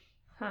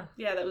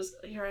 Yeah, that was...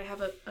 Here, I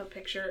have a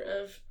picture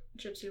of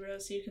Gypsy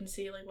Rose so you can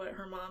see like what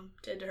her mom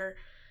did to her.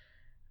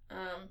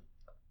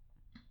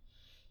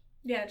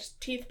 Yeah, just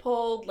teeth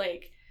pulled,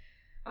 like...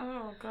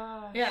 Oh,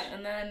 gosh. Yeah,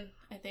 and then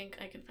I think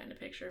I can find a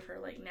picture of her,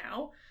 like,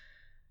 now.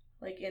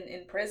 Like,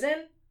 in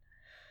prison.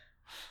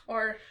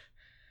 Or...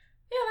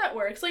 Yeah, that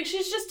works. Like,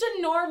 she's just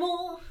a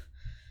normal...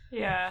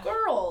 Yeah.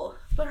 Girl.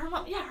 But her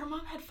mom... Yeah, her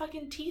mom had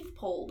fucking teeth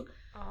pulled.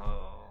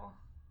 Oh.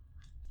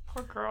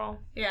 Poor girl.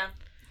 Yeah.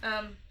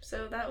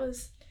 So that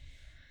was...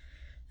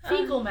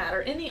 Fecal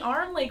matter in the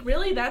arm? Like,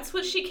 really? That's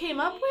what she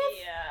came up with?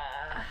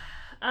 Yeah.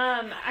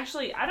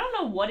 Actually, I don't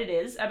know what it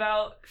is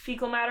about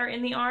fecal matter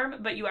in the arm,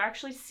 but you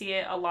actually see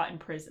it a lot in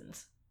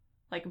prisons.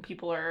 Like when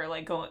people are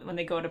like when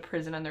they go to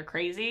prison and they're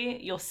crazy,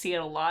 you'll see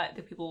it a lot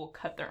that people will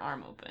cut their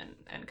arm open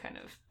and kind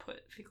of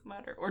put fecal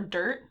matter or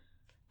dirt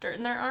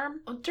in their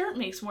arm. Well, dirt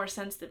makes more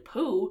sense than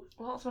poo.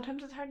 Well,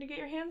 sometimes it's hard to get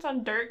your hands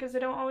on dirt because they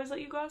don't always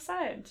let you go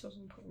outside. So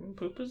some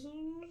poop is...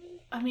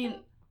 I mean...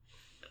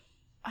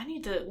 I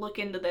need to look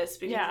into this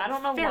because I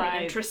don't know I'm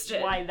very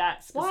interested. Why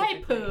that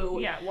specifically. Why poo?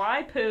 Yeah,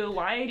 why poo?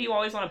 Why do you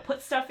always want to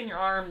put stuff in your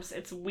arms?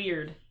 It's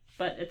weird,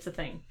 but it's a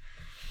thing.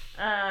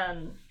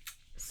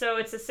 So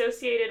it's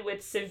associated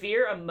with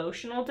severe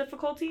emotional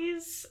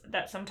difficulties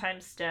that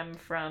sometimes stem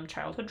from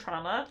childhood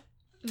trauma.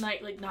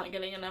 Like not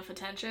getting enough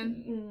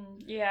attention?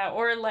 Yeah,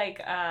 or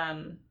like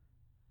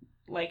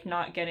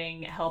not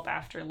getting help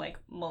after like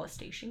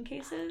molestation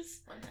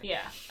cases.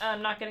 Yeah,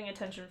 not getting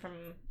attention from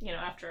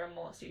after a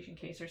molestation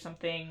case or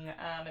something.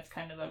 It's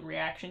kind of a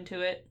reaction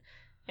to it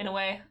in a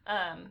way.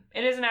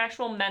 It is an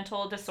actual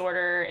mental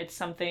disorder. It's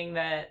something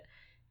that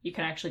you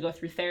can actually go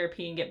through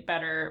therapy and get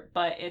better,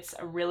 but it's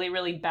a really,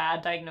 really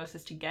bad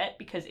diagnosis to get,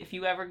 because if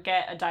you ever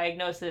get a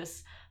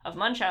diagnosis of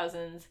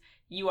Munchausen's,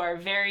 you are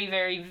very,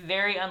 very,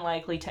 very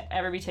unlikely to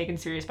ever be taken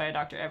serious by a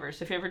doctor ever.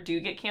 So if you ever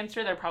do get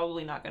cancer, they're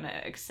probably not going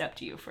to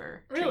accept you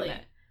for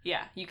treatment.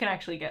 Yeah, you can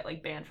actually get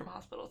like banned from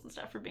hospitals and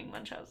stuff for being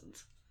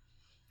Munchausen's.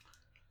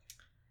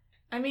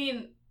 I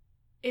mean,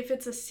 if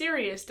it's a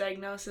serious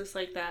diagnosis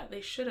like that,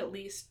 they should at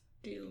least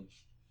do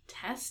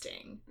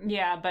testing.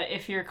 Yeah, but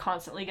if you're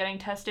constantly getting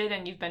tested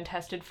and you've been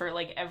tested for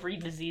like every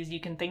disease you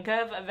can think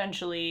of,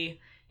 eventually...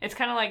 It's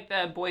kind of like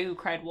the boy who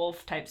cried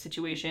wolf type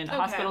situation. Okay.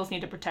 Hospitals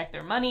need to protect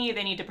their money.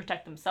 They need to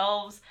protect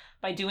themselves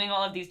by doing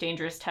all of these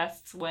dangerous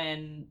tests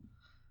when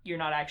you're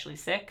not actually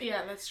sick.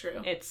 Yeah, that's true.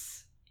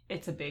 It's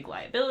a big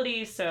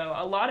liability. So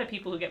a lot of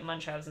people who get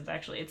Munchausen's,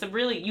 actually,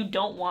 you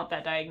don't want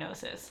that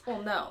diagnosis.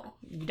 Well, no.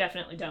 You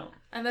definitely don't.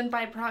 And then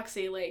by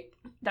proxy, like...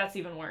 That's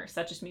even worse.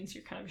 That just means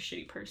you're kind of a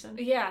shitty person.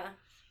 Yeah.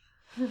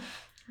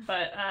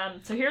 But,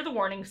 so here are the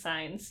warning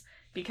signs,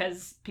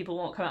 because people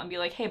won't come out and be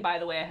like, hey, by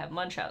the way, I have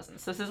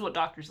Munchausen's. So this is what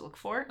doctors look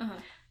for.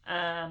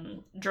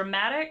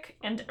 Dramatic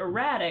and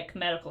erratic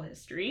medical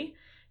history,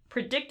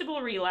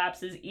 predictable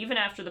relapses even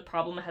after the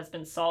problem has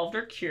been solved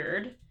or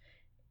cured,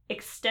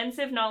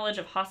 extensive knowledge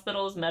of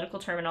hospitals, medical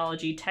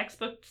terminology,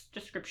 textbook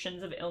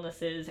descriptions of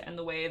illnesses, and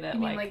the way that, you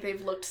mean like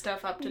they've looked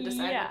stuff up to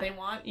decide what they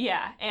want?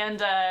 Yeah,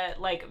 and,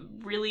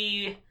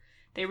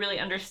 they really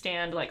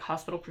understand, like,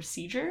 hospital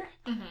procedure.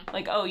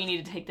 Like, oh, you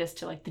need to take this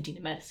to, like, the dean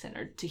of medicine,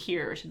 or to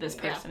here, or to this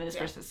person, and this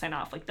person to sign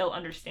off. Like, they'll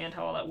understand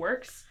how all that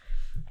works.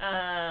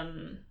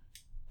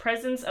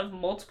 Presence of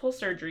multiple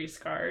surgery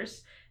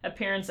scars.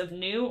 Appearance of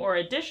new or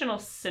additional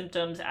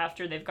symptoms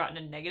after they've gotten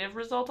a negative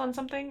result on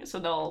something. So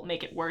they'll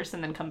make it worse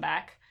and then come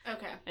back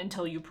Okay.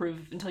 until you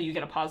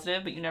get a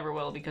positive, but you never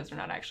will because they're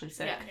not actually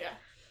sick.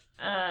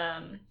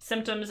 Yeah.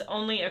 Symptoms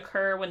only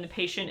occur when the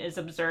patient is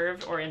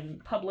observed or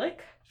in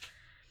public.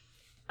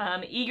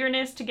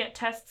 Eagerness to get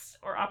tests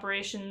or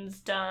operations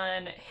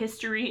done,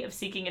 history of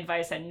seeking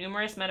advice at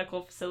numerous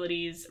medical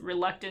facilities,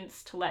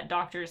 reluctance to let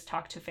doctors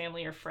talk to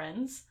family or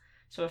friends.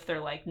 So if they're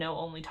like, no,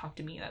 only talk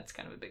to me, that's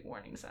kind of a big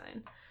warning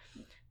sign.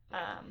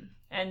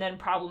 And then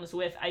problems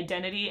with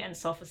identity and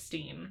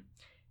self-esteem.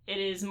 It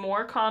is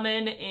more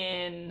common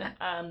in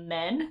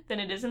men than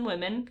it is in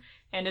women,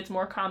 and it's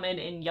more common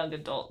in young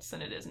adults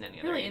than it is in any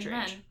other age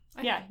range.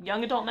 Yeah,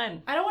 young adult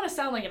men. I don't want to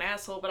sound like an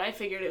asshole, but I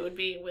figured it would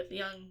be with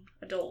young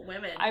adult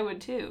women. I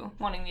would too,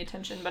 wanting the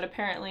attention, but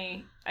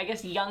apparently, I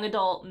guess young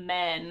adult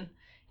men,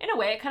 in a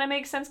way it kind of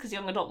makes sense because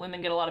young adult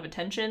women get a lot of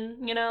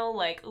attention, you know,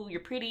 like, ooh,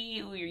 you're pretty,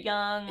 ooh, you're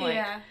young, like,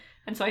 yeah.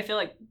 And so I feel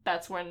like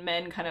that's when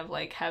men kind of,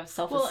 like, have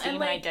self-esteem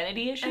and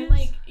identity issues. And,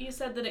 like, you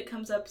said that it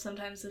comes up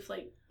sometimes if,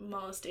 like,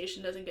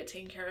 molestation doesn't get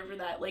taken care of or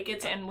that. Like,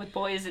 it's... And with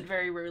boys, it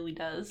very rarely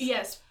does.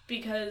 Yes,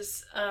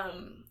 because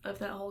of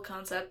that whole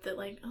concept that,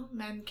 like, oh,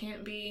 men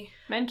can't be...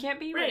 Men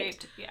can't be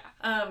raped. Yeah.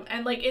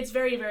 And, like, it's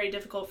very, very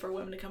difficult for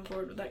women to come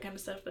forward with that kind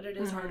of stuff, but it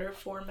is harder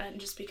for men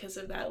just because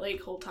of that,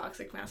 like, whole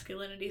toxic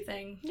masculinity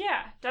thing.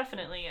 Yeah,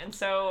 definitely. And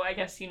so I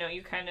guess, you know,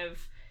 you kind of...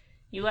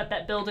 You let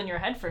that build in your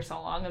head for so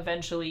long,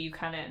 eventually you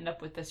kind of end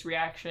up with this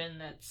reaction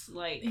that's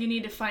like... You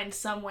need to find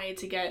some way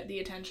to get the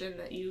attention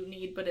that you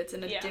need, but it's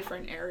in a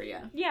different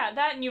area. Yeah,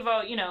 that and you've,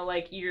 you know,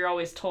 like, you're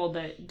always told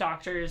that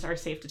doctors are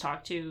safe to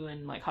talk to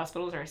and, like,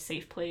 hospitals are a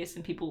safe place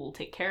and people will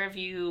take care of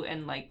you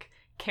and, like,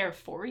 care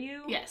for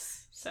you.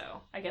 Yes. So,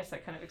 I guess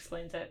that kind of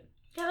explains it.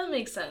 Yeah, that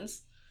makes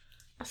sense.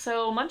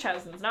 So,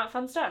 Munchausen's not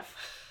fun stuff.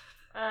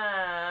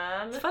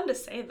 It's fun to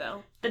say,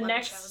 though. The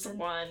next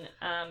one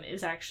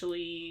is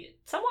actually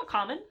somewhat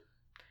common,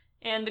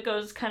 and it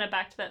goes kind of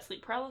back to that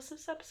sleep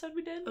paralysis episode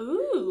we did.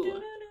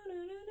 Ooh.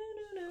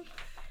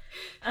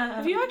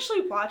 Have you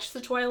actually watched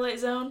The Twilight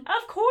Zone?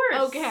 Of course.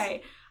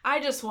 Okay.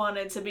 I just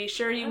wanted to be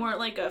sure you weren't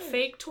like a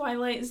fake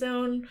Twilight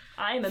Zone.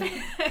 I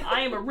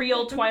am a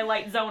real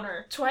Twilight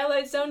Zoner.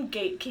 Twilight Zone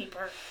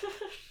gatekeeper.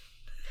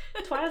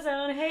 Twilight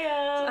Zone,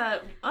 hey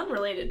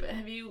unrelated, but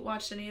have you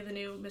watched any of the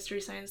new Mystery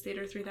Science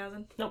Theater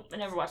 3000? Nope, I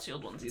never watched the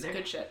old ones either. It's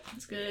good shit.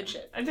 It's good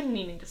shit. I've been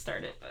meaning to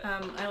start it, but...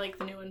 I like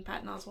the new one.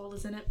 Patton Oswalt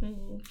is in it.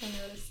 I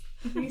noticed.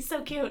 He's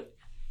so cute.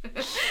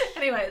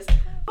 Anyways.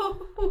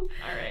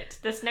 Alright,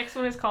 this next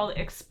one is called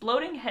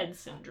Exploding Head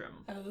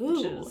Syndrome,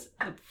 which is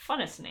the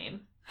funnest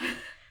name.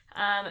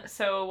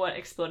 So what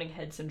exploding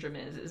head syndrome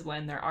is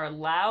when there are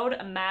loud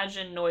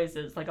imagined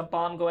noises like a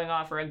bomb going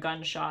off or a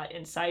gunshot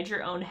inside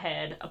your own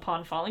head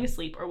upon falling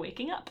asleep or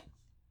waking up.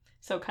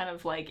 So kind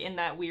of like in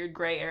that weird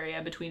gray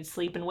area between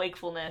sleep and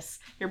wakefulness,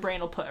 your brain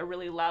will put a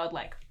really loud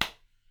like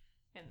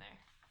in there.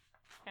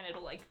 And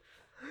it'll like...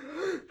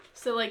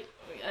 So like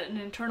an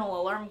internal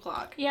alarm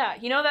clock. Yeah,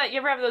 you know that you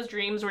ever have those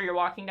dreams where you're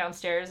walking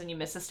downstairs and you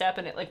miss a step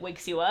and it like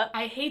wakes you up?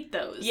 I hate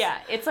those. Yeah,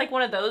 it's like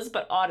one of those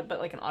but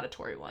like an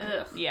auditory one.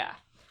 Ugh. Yeah.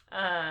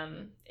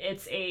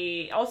 It's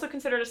also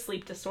considered a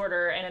sleep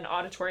disorder and an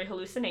auditory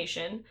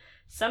hallucination.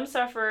 Some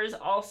sufferers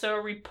also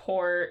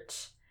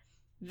report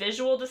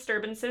visual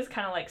disturbances,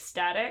 kind of like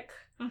static,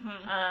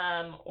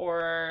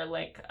 or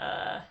like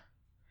I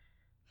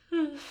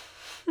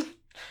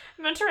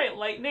meant to write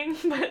lightning,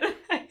 but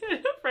I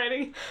ended up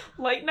writing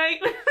light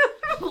night.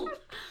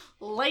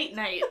 Light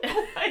night.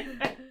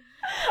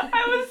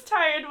 I was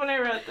tired when I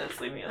wrote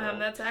this. Leave me alone.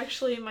 That's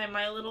actually my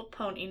My Little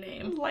Pony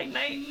name. Light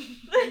night.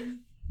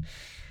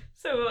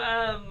 So,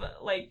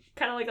 like,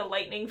 kind of like a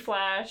lightning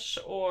flash,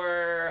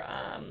 or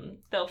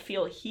they'll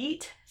feel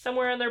heat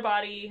somewhere in their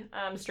body,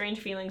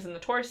 strange feelings in the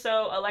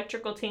torso,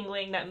 electrical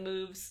tingling that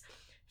moves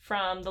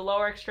from the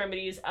lower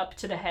extremities up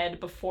to the head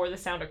before the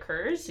sound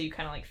occurs, so you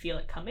kind of, like, feel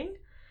it coming.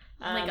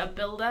 Like a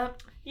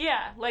build-up?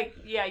 Yeah,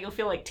 you'll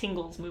feel, like,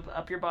 tingles move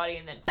up your body,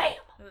 and then BAM!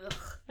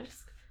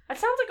 That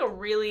sounds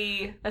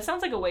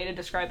like a way to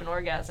describe an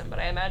orgasm, but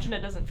I imagine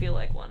it doesn't feel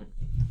like one.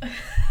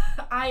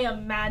 I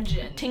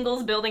imagine.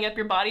 Tingles building up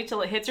your body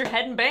till it hits your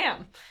head and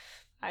bam!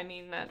 I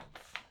mean that...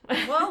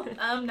 Well,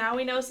 now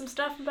we know some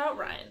stuff about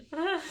Ryan.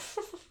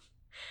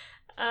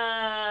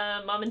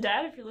 Mom and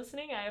Dad, if you're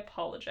listening, I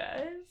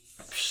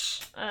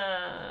apologize.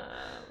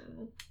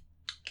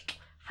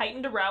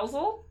 Heightened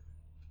arousal,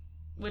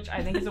 which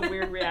I think is a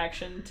weird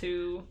reaction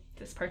to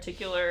this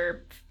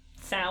particular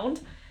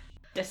sound.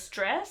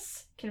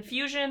 Distress,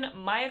 confusion,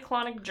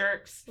 myoclonic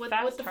jerks, What the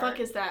heart. fuck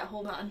is that?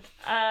 Hold on.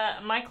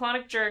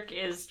 Myoclonic jerk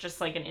is just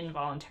like an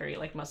involuntary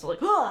like muscle,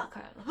 like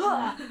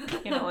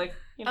you know, like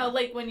Oh,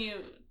 like when you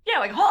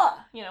like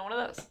you know, one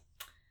of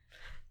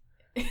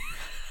those.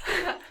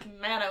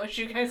 Man, I wish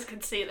you guys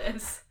could see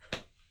this.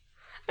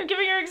 I'm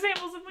giving you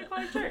examples of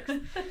myoclonic jerks.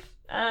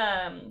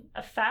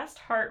 A fast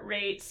heart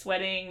rate,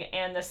 sweating,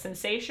 and the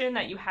sensation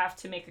that you have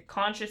to make a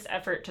conscious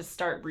effort to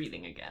start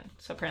breathing again.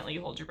 So apparently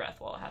you hold your breath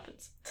while it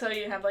happens. So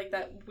you have like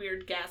that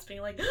weird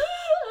gasping, like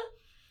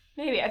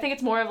Maybe. I think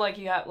it's more of like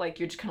you have like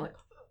you're just kind of like,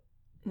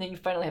 and then you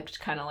finally have to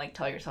kind of like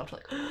tell yourself to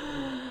like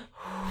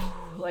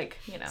like,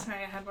 you know.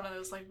 Sorry, I had one of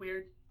those, like,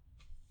 weird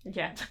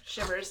Yeah.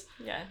 shivers.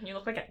 Yeah, you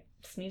look like a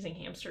sneezing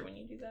hamster when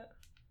you do that.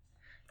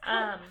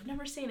 I've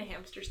never seen a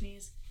hamster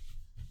sneeze.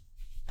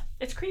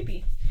 It's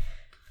creepy.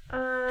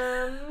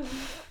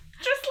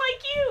 Just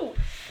like you!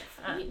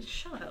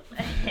 Shut up.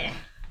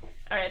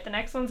 Alright, the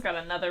next one's got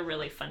another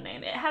really fun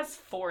name. It has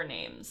 4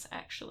 names,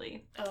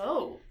 actually.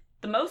 Oh.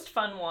 The most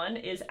fun one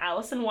is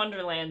Alice in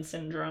Wonderland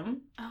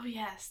syndrome. Oh,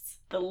 yes.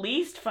 The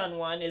least fun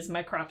one is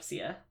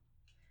micropsia,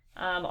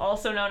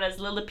 also known as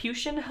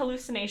Lilliputian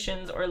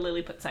hallucinations or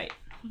Lilliputites.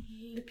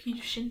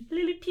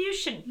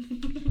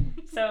 Lilliputian.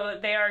 So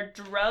they are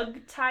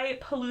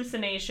drug-type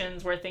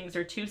hallucinations where things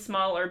are too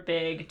small or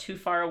big, too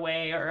far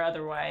away, or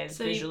otherwise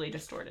visually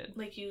distorted.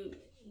 Like you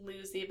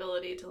lose the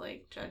ability to,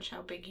 like, judge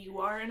how big you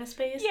are in a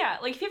space? Yeah,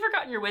 like if you've ever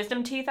gotten your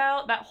wisdom teeth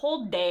out, that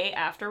whole day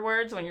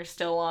afterwards when you're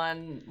still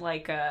on,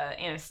 like,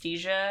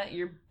 anesthesia,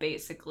 you're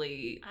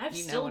basically... I've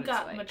still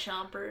got my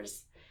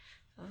chompers.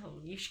 Oh,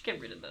 you should get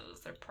rid of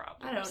those. They're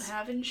problems. I don't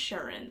have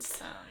insurance.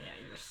 Oh, yeah,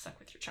 you're stuck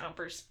with your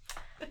chompers.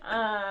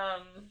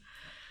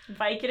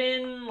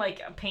 Vicodin,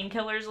 like,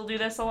 painkillers will do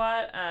this a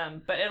lot,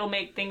 but it'll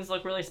make things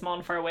look really small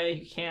and far away.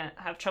 You can't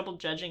have trouble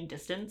judging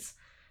distance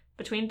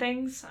between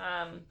things.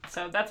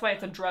 So that's why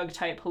it's a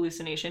drug-type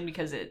hallucination,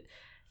 because a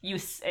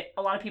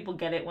lot of people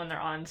get it when they're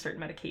on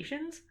certain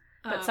medications.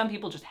 But some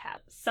people just have.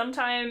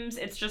 Sometimes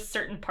it's just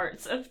certain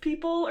parts of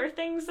people or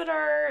things that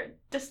are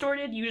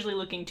distorted, usually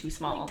looking too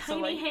small. Like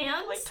tiny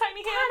hands? Like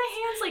tiny hands.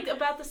 Tiny hands, like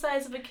about the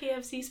size of a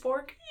KFC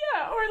spork?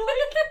 Yeah, or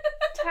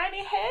like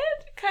tiny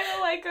head. Kind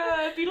of like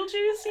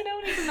Beetlejuice, you know,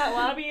 when he's in that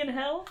lobby in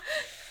hell.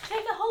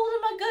 Take a hold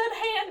of my good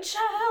hand,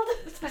 child.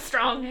 It's my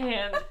strong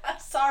hand.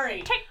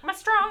 Sorry. Take my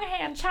strong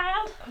hand,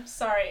 child. I'm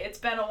sorry, it's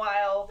been a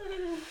while.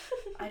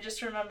 I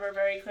just remember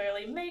very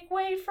clearly, make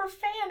way for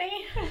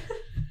Fanny.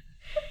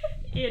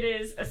 It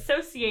is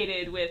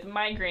associated with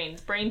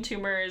migraines, brain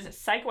tumors,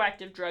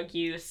 psychoactive drug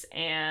use,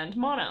 and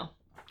mono,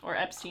 or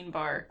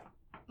Epstein-Barr.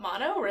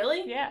 Mono,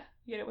 really? Yeah,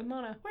 you get it with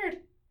mono. Weird.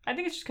 I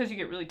think it's just because you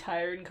get really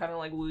tired and kind of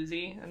like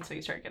woozy, and so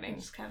you start getting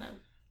Just kind of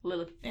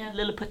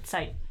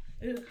Lilliputite.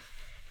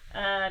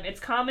 It's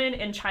common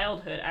in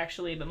childhood,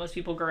 actually, but most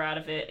people grow out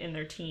of it in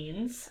their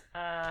teens.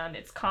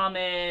 It's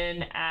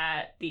common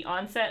at the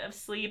onset of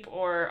sleep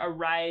or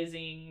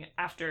arising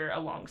after a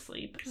long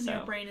sleep. When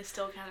your brain is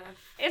still kind of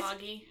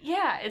foggy.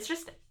 Yeah, it's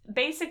just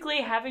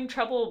basically having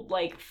trouble,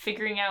 like,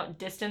 figuring out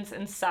distance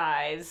and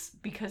size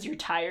because you're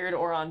tired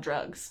or on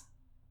drugs.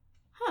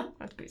 Huh.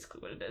 That's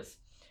basically what it is.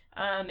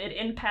 It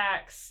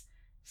impacts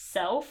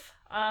self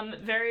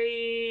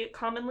very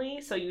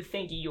commonly, so you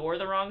think you're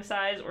the wrong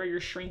size, or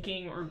you're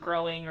shrinking or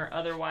growing or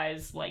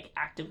otherwise, like,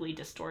 actively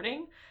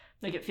distorting.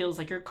 Like, it feels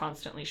like you're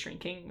constantly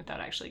shrinking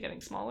without actually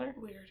getting smaller.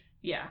 Weird.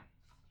 Yeah.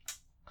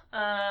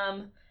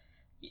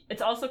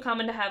 It's also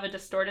common to have a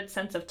distorted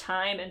sense of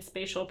time and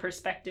spatial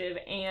perspective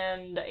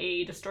and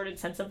a distorted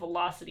sense of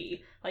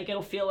velocity. Like,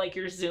 it'll feel like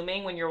you're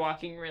zooming when you're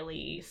walking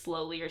really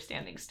slowly or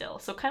standing still.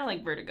 So kind of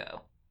like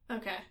vertigo.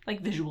 Okay.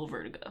 Like visual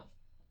vertigo.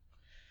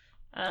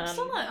 I'm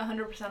still not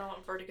 100% on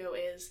what vertigo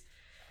is.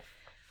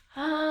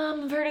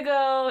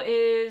 Vertigo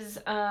is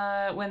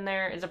when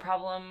there is a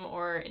problem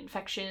or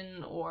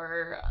infection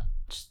or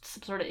just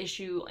some sort of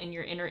issue in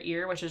your inner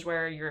ear, which is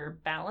where your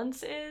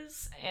balance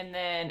is, and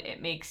then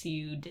it makes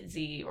you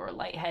dizzy or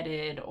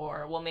lightheaded,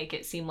 or will make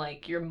it seem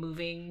like you're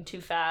moving too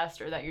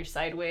fast or that you're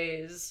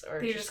sideways,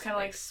 or you're just kind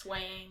of like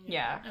swaying.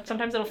 Yeah. Okay.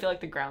 Sometimes it'll feel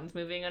like the ground's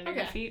moving under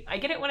your feet. I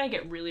get it when I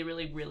get really,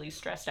 really, really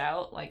stressed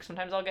out. Like,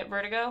 sometimes I'll get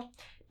vertigo,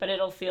 but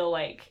it'll feel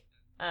like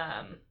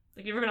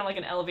if you've ever been on like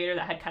an elevator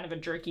that had kind of a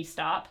jerky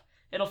stop,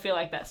 it'll feel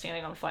like that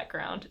standing on flat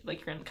ground,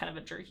 like you're in kind of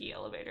a jerky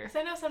elevator. Because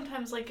I know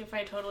sometimes, like, if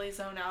I totally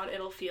zone out,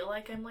 it'll feel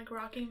like I'm, like,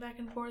 rocking back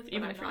and forth, but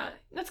even I'm if you're not.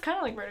 That's kind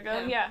of like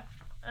vertigo, yeah.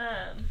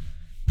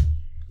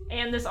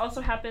 And this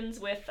also happens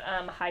with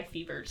high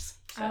fevers.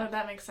 So oh,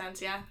 that makes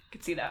sense, yeah. You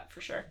could see that for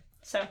sure.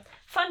 So,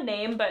 fun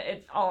name, but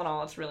all in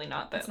all, it's really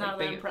not that, it's not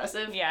that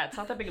impressive. Yeah, it's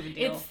not that big of a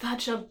deal. It's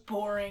such a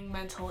boring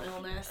mental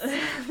illness.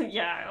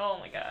 Yeah, oh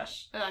my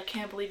gosh. I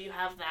can't believe you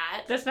have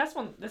that. This next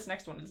one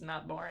is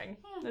not boring.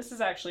 This is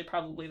actually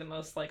probably the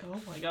most, like,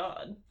 oh my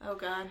god. Oh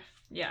god.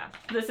 Yeah,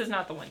 this is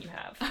not the one you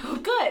have. Oh,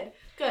 good.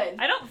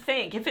 I don't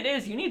think. If it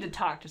is, you need to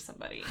talk to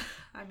somebody.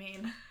 I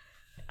mean.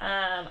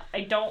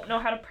 I don't know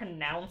how to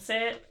pronounce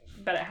it,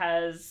 but it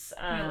has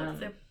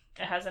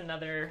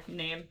another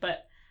name,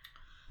 but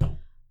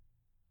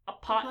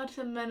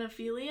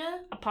Apotemnophilia?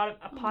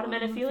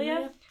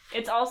 Apotemnophilia?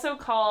 It's also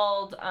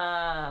called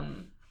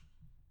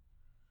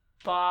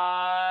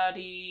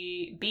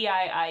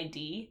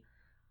BIID,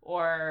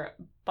 or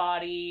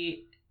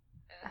body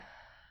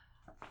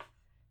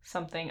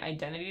something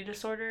identity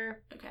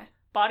disorder. Okay.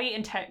 Bodily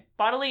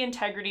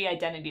integrity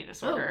identity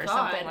disorder, or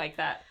something like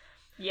that.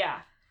 Yeah.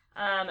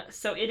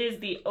 So it is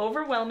the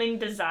overwhelming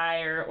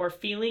desire or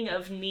feeling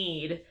of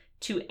need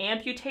to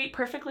amputate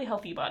perfectly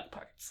healthy body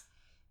parts.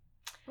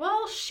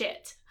 Well,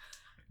 shit.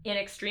 In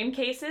extreme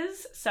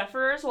cases,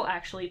 sufferers will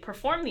actually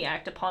perform the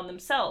act upon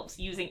themselves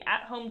using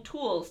at-home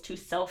tools to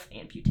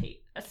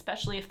self-amputate,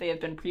 especially if they have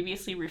been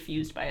previously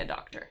refused by a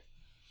doctor.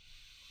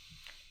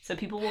 So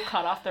people will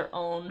cut off their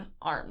own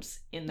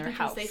arms in their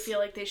house. Because they feel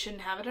like they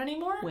shouldn't have it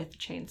anymore? With a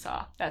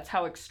chainsaw. That's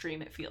how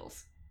extreme it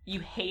feels. You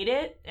hate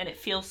it, and it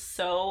feels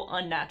so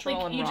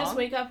unnatural and wrong. You just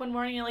wake up one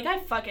morning and you're like, I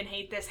fucking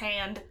hate this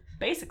hand.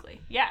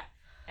 Basically, yeah.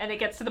 And it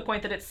gets to the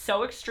point that it's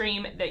so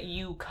extreme that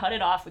you cut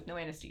it off with no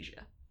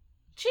anesthesia.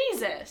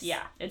 Jesus.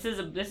 Yeah. This is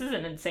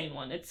an insane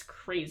one. It's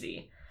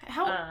crazy.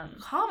 How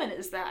common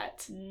is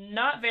that?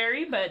 Not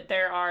very, but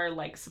there are,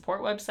 like,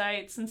 support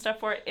websites and stuff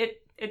for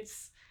it.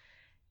 It's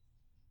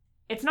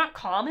not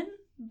common,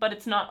 but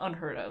it's not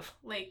unheard of.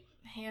 Like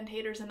Hand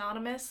Haters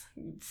Anonymous?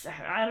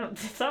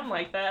 Something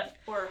like that.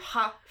 Or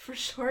HA for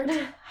short.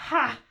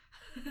 Ha!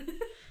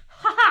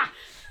 Ha!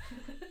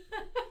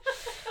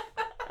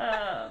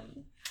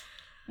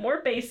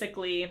 More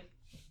basically,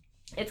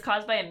 it's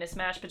caused by a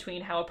mismatch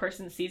between how a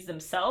person sees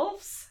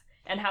themselves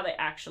and how they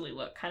actually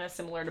look. Kind of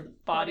similar to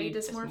body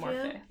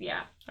dysmorphia.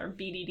 Yeah, or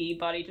BDD,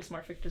 body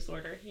dysmorphic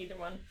disorder, either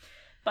one.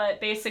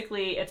 But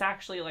basically, it's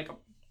actually like a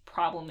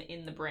problem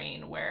in the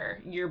brain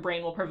where your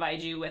brain will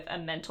provide you with a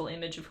mental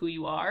image of who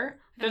you are.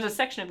 There's a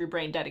section of your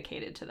brain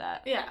dedicated to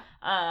that. Yeah.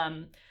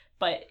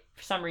 But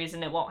for some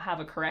reason it won't have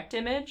a correct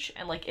image,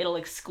 and like it'll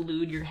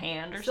exclude your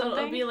hand or something. So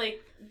it'll be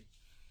like,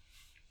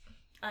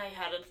 I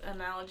had an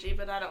analogy,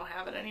 but I don't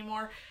have it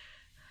anymore.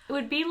 It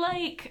would be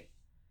like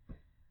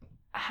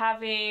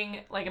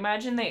having, like,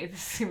 imagine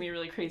this is gonna be a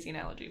really crazy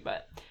analogy,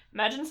 but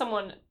imagine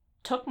someone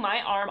took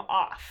my arm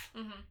off.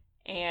 Mm-hmm.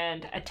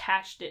 And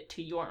attached it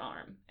to your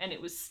arm, and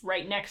it was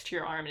right next to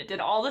your arm, and it did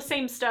all the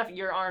same stuff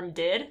your arm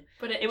did,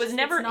 but it was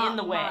never in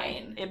the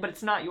way. But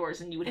it's not yours,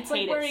 and you would hate it so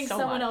much. It's like wearing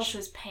someone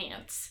else's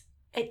pants.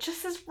 It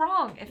just is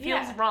wrong. It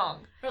feels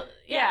wrong. Well,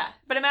 yeah.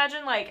 But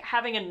imagine, like,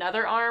 having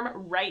another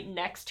arm right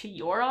next to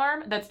your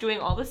arm that's doing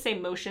all the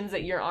same motions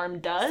that your arm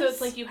does. So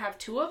it's like you have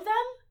two of them?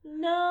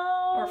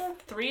 No. Or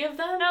three of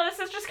them? No, this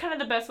is just kind of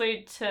the best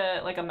way to,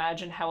 like,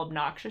 imagine how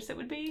obnoxious it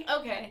would be.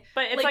 Okay.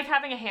 But it's like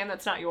having a hand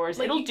that's not yours.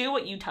 Like it'll do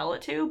what you tell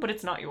it to, but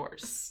it's not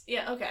yours.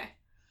 Yeah, okay.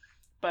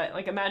 But,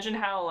 like, imagine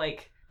how,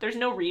 like, there's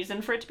no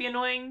reason for it to be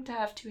annoying to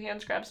have two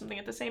hands grab something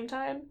at the same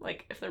time.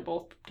 Like, if they're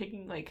both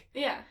taking, like...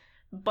 Yeah.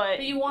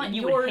 But you want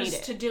yours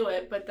to do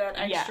it, but that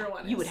extra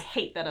one is... you would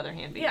hate that other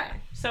hand being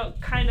there. So,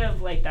 kind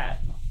of like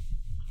that.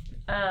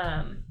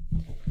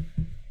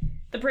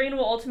 The brain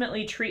will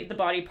ultimately treat the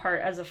body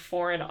part as a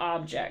foreign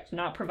object,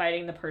 not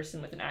providing the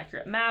person with an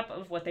accurate map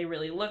of what they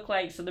really look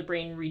like, so the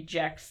brain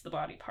rejects the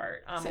body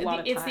part.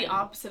 It's the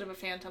opposite of a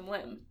phantom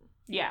limb.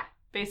 Yeah,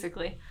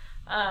 basically.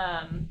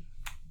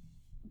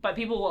 But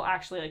people will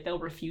actually, like, they'll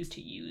refuse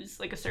to use,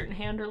 like, a certain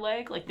hand or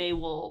leg. Like, they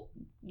will,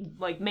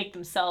 like, make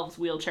themselves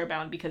wheelchair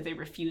bound because they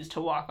refuse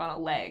to walk on a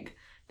leg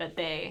that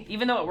they,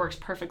 even though it works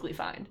perfectly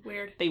fine.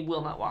 Weird. They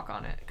will not walk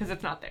on it because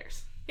it's not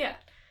theirs. Yeah.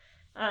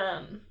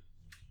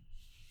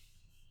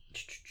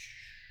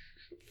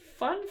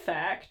 Fun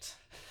fact,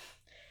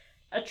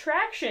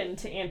 attraction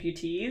to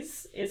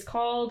amputees is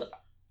called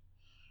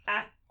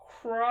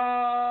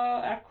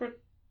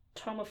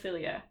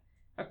acrotomophilia.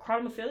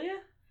 Acrotomophilia?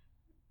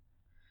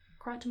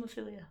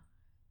 Acrotomophilia.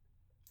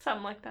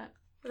 Something like that.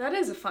 That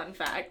is a fun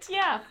fact.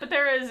 Yeah, but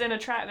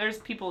there's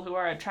people who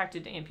are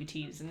attracted to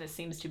amputees, and this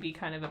seems to be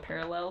kind of a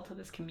parallel to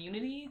this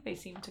community. They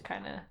seem to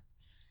kind of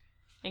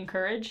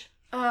encourage.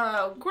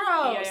 Oh,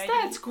 gross.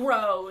 That's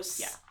gross.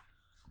 Yeah.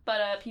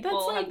 But people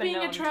that's like have been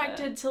being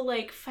attracted to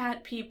like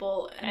fat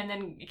people and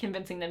then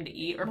convincing them to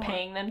eat or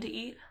paying them to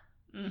eat.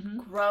 Mm-hmm.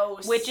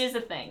 Gross. Which is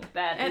a thing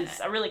that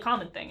is a really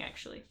common thing,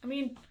 actually. I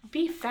mean,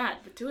 be fat,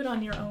 but do it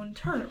on your own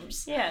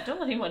terms. Yeah, don't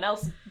let anyone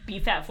else be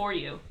fat for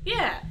you.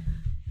 Yeah.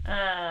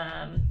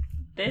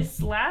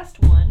 This last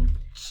one,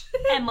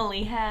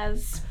 Emily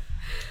has.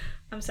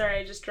 I'm sorry,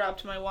 I just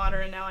dropped my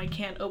water and now I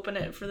can't open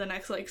it for the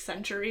next, like,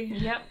 century.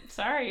 Yep,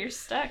 sorry, you're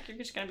stuck. You're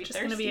just gonna be thirsty.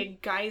 It's gonna be a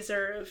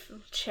geyser of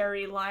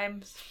cherry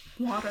lime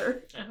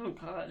water. Oh,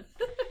 God.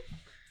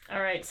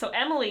 Alright, so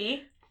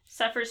Emily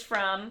suffers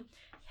from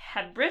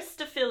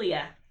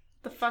hybristophilia.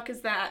 The fuck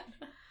is that?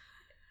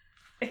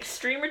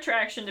 Extreme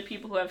attraction to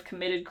people who have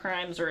committed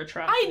crimes or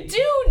atrocities. I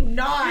do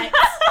not!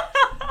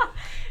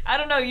 I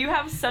don't know, you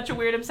have such a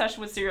weird obsession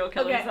with serial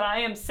killers that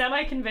I am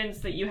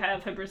semi-convinced that you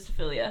have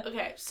hybristophilia.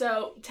 Okay,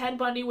 so Ted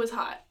Bundy was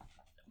hot,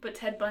 but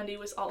Ted Bundy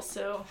was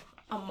also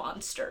a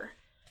monster.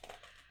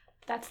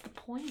 That's the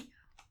point.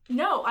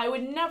 No, I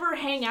would never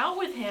hang out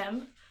with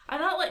him.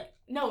 I'm not like,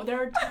 no,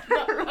 there are,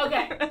 no,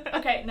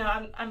 okay,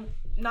 no, I'm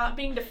not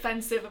being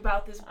defensive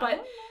about this,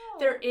 but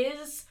there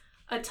is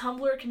a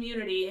Tumblr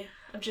community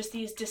of just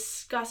these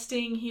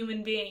disgusting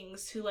human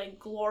beings who, like,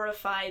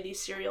 glorify these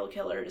serial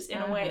killers in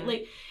a way.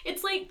 Like,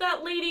 it's like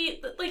that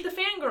lady, like the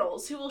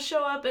fangirls who will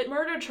show up at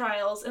murder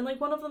trials, and,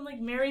 like, one of them,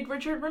 like, married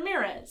Richard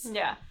Ramirez.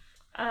 Yeah.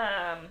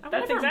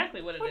 That's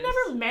exactly what it is. I would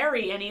never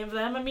marry any of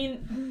them. I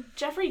mean,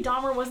 Jeffrey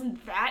Dahmer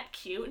wasn't that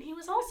cute, and he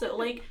was also,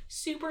 like,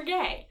 super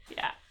gay.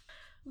 Yeah.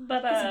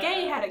 But, because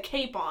gay had a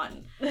cape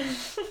on.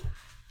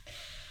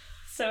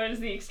 So it is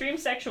the extreme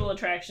sexual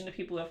attraction to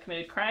people who have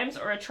committed crimes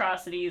or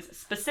atrocities,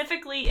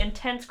 specifically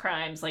intense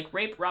crimes like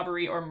rape,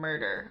 robbery, or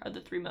murder are the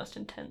three most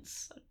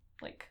intense,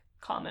 like,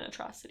 common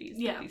atrocities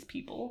Yeah. that these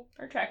people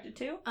are attracted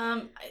to.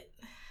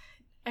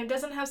 It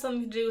doesn't have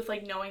something to do with,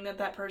 like, knowing that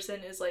that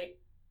person is, like,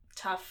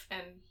 tough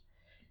and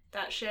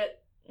that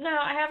shit. No,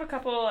 I have a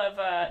couple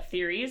of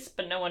theories,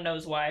 but no one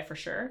knows why for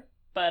sure.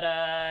 But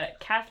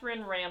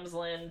Catherine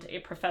Ramsland, a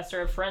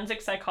professor of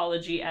forensic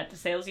psychology at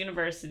DeSales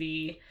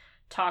University,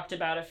 talked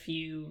about a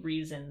few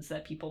reasons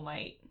that people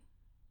might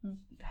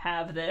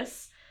have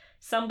this.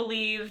 Some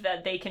believe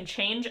that they can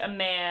change a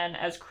man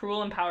as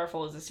cruel and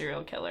powerful as a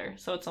serial killer.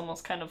 So it's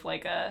almost kind of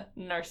like a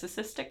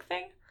narcissistic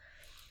thing.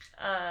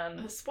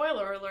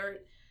 Spoiler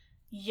alert,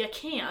 you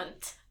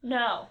can't.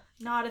 No.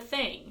 Not a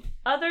thing.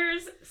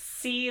 Others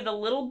see the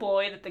little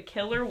boy that the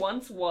killer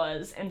once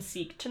was and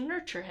seek to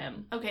nurture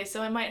him. Okay,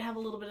 so I might have a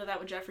little bit of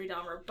that with Jeffrey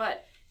Dahmer,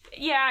 but...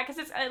 Yeah, because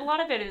it's a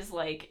lot of it is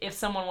like, if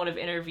someone would have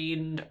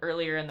intervened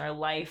earlier in their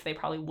life, they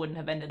probably wouldn't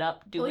have ended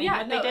up doing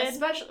what they did.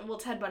 Especially, well,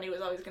 Ted Bundy was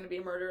always going to be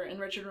a murderer, and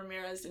Richard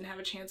Ramirez didn't have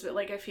a chance, but,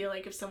 like, I feel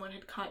like if someone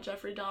had caught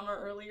Jeffrey Dahmer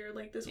earlier,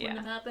 like, this wouldn't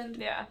have happened.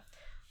 Yeah.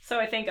 So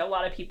I think a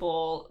lot of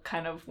people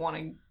kind of want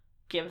to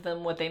give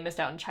them what they missed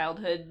out in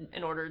childhood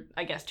in order,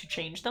 I guess, to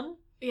change them.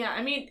 Yeah,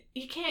 I mean,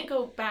 you can't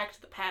go back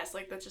to the past.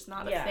 Like, that's just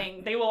not a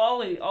thing. They will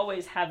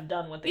always have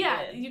done what they did.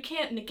 Yeah, you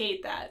can't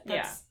negate that.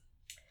 That's...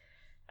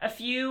 A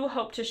few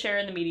hope to share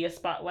in the media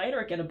spotlight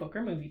or get a book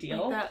or movie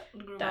deal. Like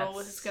that girl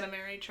was going to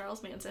marry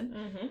Charles Manson.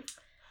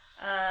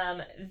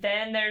 Mm-hmm.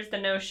 Then there's the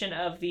notion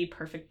of the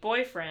perfect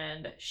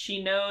boyfriend.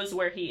 She knows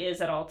where he is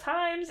at all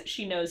times.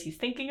 She knows he's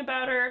thinking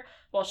about her,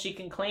 while she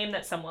can claim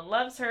that someone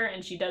loves her,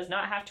 and she does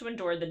not have to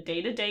endure the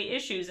day-to-day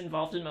issues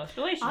involved in most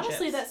relationships.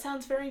 Honestly, that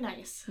sounds very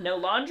nice. No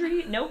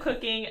laundry, no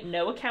cooking,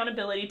 no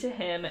accountability to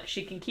him.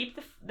 She can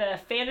keep the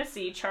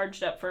fantasy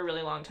charged up for a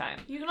really long time.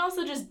 You can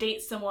also just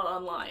date someone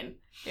online.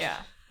 Yeah.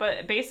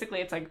 But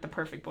basically, it's like the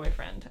perfect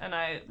boyfriend. And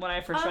when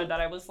I first read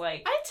that, I was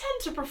like... I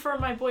tend to prefer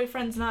my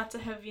boyfriends not to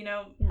have,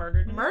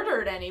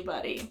 murdered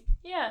anybody.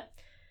 Yeah.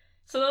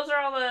 So those are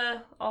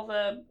all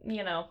the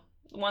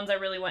ones I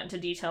really went into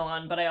detail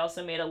on, but I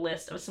also made a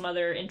list of some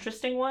other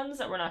interesting ones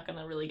that we're not going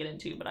to really get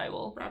into, but I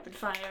will... Rapid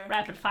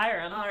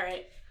fire them. All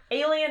right.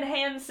 Alien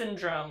hand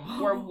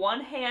syndrome, where one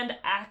hand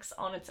acts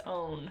on its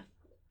own.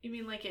 You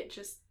mean like it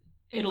just...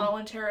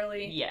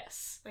 involuntarily,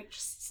 yes, like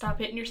just stop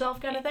hitting yourself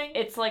kind of thing?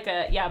 It's like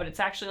but it's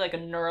actually like a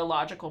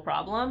neurological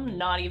problem,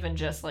 not even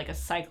just like a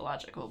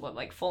psychological, but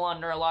like full on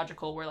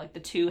neurological, where like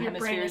the two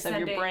hemispheres of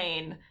your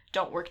brain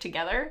don't work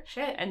together.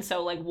 Shit. And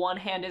so like one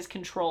hand is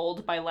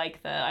controlled by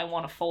like the I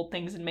want to fold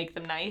things and make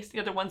them nice. The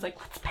other one's like,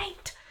 let's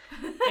paint.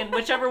 And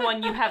whichever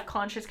one you have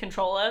conscious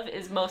control of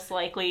is most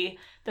likely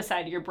the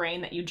side of your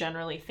brain that you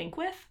generally think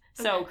with.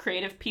 So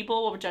creative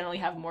people will generally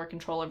have more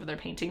control over their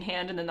painting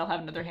hand, and then they'll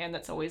have another hand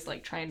that's always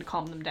like trying to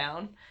calm them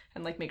down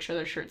and like make sure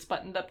their shirt's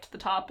buttoned up to the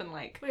top and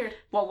like weird.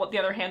 Well, the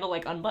other hand will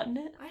like unbutton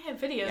it. I have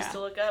videos to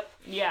look up.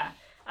 Yeah.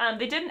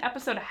 They did an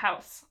episode of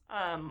House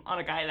on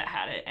a guy that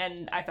had it,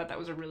 and I thought that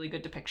was a really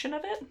good depiction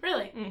of it.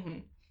 Really? Mm-hmm.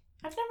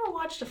 I've never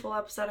watched a full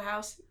episode of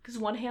House. Because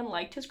one hand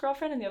liked his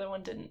girlfriend and the other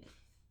one didn't.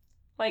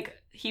 Like,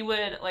 he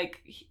would,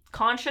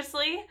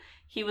 consciously,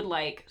 he would,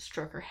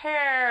 stroke her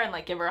hair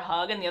and, give her a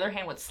hug, and the other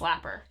hand would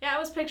slap her. Yeah, I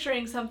was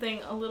picturing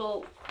something a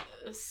little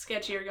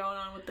sketchier going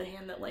on with the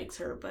hand that likes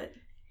her, but...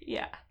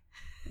 Yeah.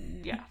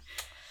 Yeah.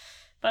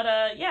 But,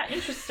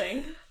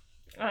 interesting.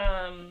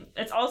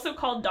 It's also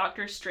called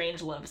Dr.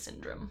 Strangelove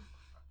Syndrome.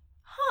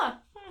 Huh.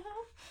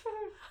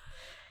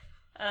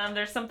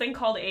 There's something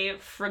called a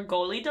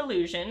Frigoli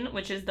delusion,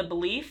 which is the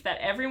belief that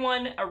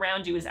everyone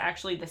around you is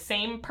actually the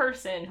same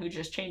person who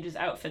just changes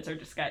outfits or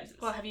disguises.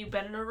 Well, have you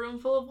been in a room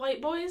full of white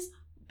boys?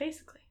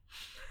 Basically.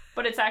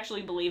 But it's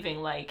actually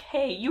believing,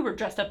 hey, you were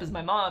dressed up as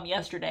my mom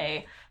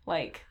yesterday,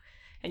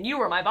 and you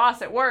were my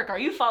boss at work. Are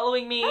you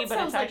following me? That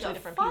but it's actually like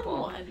different fun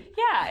people. One.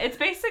 Yeah, it's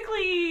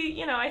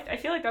basically, I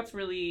feel like that's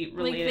really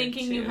related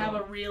thinking to... you have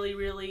a really,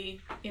 really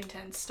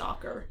intense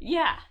stalker.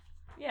 Yeah.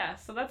 Yeah,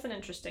 so that's an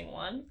interesting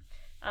one.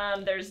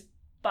 There's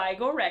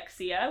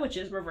bigorexia, which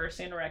is reverse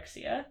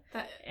anorexia.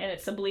 And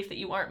it's a belief that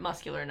you aren't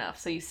muscular enough,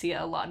 so you see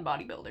it a lot in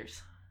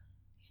bodybuilders.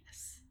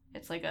 Yes.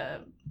 It's like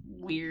a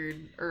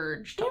weird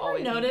urge to always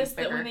be bigger. You ever notice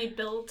that when they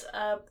built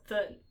up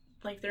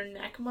their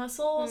neck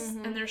muscles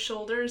and their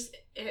shoulders,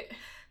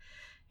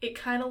 it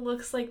kind of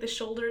looks like the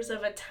shoulders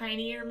of a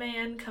tinier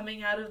man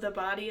coming out of the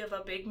body of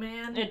a big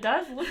man? It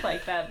does look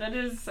like that. That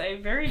is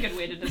a very good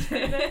way to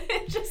describe it.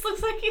 It just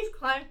looks like he's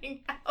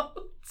climbing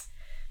out.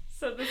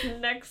 So this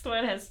next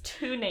one has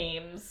two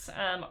names.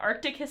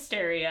 Arctic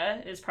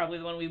Hysteria is probably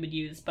the one we would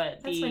use,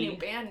 but That's my new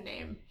band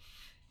name.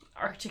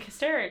 Arctic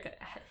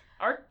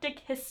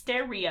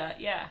Hysteria,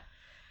 yeah.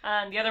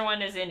 The other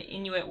one is an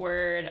Inuit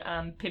word,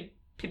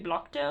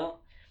 Piblokto,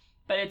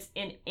 but it's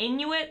an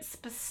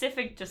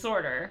Inuit-specific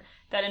disorder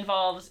that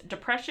involves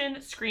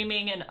depression,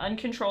 screaming, and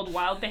uncontrolled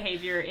wild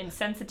behavior,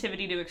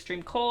 insensitivity to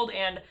extreme cold,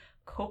 and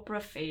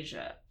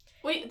coprophagia.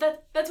 Wait,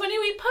 that's when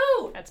you eat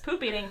poo! That's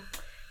poop eating.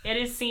 It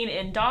is seen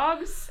in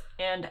dogs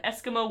and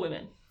Eskimo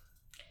women.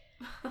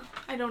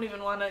 I don't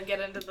even want to get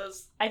into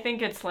those. I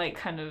think it's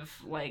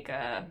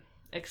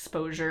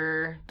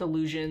exposure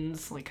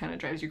delusions, like, kind of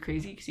drives you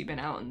crazy because you've been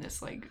out in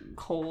this, like,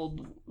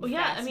 cold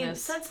yeah, vastness. I mean,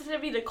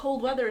 sensitivity to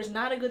cold weather is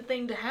not a good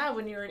thing to have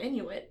when you're an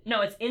Inuit.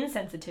 No, it's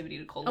insensitivity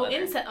to cold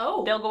weather.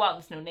 Oh. They'll go out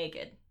in the snow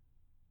naked.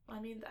 I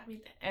mean,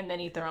 and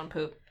then eat their own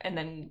poop, and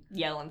then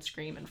yell and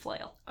scream and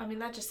flail. I mean,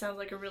 that just sounds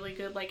like a really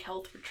good, like,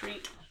 health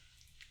retreat.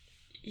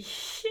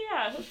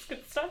 Yeah, that's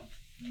good stuff.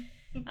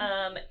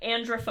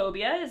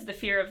 Androphobia is the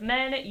fear of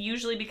men,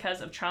 usually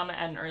because of trauma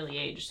at an early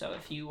age. So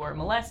if you were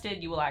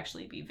molested, you will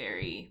actually be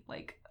very,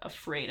 like,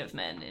 afraid of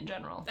men in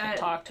general. Can't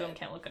talk to them,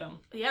 can't look at them.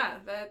 Yeah,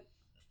 that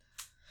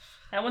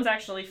one's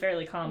actually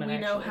fairly common, We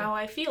know how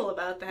I feel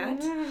about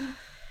that.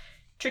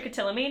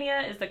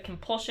 Trichotillomania is the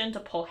compulsion to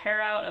pull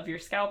hair out of your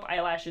scalp,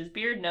 eyelashes,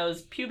 beard,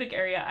 nose, pubic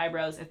area,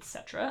 eyebrows,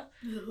 etc.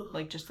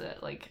 Like, just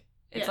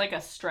it's like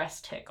a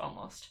stress tick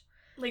almost.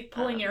 Like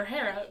pulling your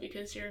hair out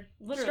because you're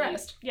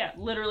stressed. Yeah,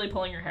 literally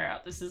pulling your hair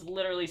out. This is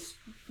literally,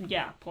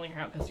 pulling your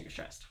hair out because you're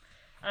stressed.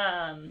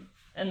 And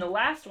the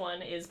last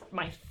one is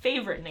my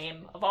favorite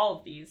name of all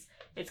of these.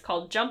 It's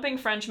called Jumping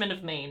Frenchman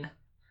of Maine.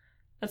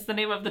 That's the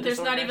name of the disorder.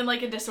 There's not even,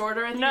 like, a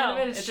disorder at the end of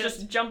it? It's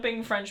just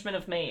Jumping Frenchman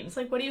of Maine. It's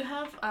like, what do you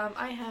have?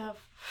 I have...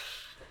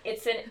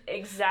 It's an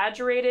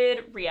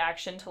exaggerated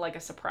reaction to, like,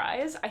 a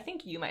surprise. I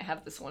think you might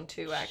have this one,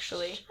 too,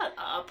 actually. Shut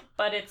up.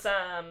 But it's,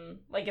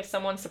 like, if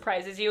someone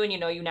surprises you and,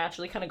 you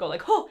naturally kind of go,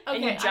 like, oh,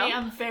 and you jump. I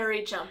am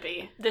very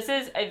jumpy. This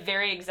is a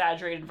very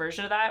exaggerated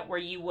version of that, where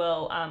you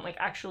will,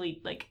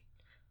 actually, like,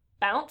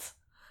 bounce.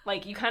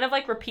 Like, you kind of,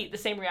 like, repeat the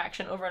same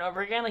reaction over and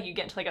over again. Like, you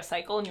get into, like, a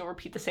cycle and you'll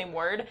repeat the same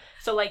word.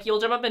 So, like, you'll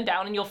jump up and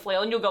down and you'll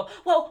flail and you'll go,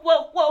 whoa,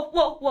 whoa, whoa,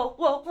 whoa, whoa,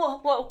 whoa, whoa,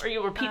 whoa. Or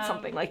you'll repeat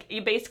something. Like,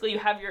 you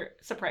have your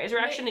surprise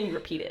reaction and you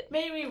repeat it.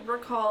 Made me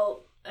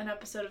recall an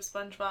episode of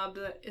SpongeBob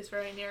that is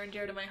very near and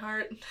dear to my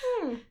heart.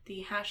 The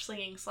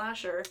Hash-Slinging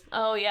Slasher.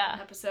 Oh, yeah.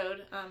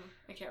 Episode.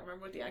 I can't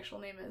remember what the actual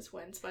name is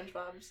when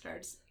SpongeBob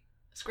starts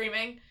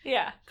screaming.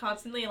 Yeah.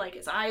 Constantly, like,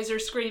 his eyes are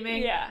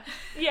screaming. Yeah.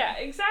 Yeah,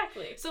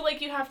 exactly. So, like,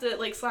 you have to,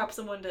 like, slap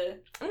someone to...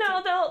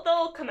 No,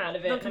 they'll come out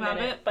of it. They'll come out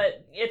of it.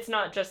 But it's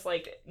not just,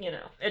 like,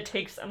 it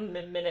takes a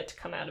minute to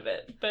come out of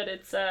it. But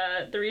it's,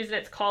 the reason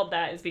it's called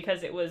that is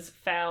because it was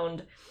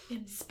found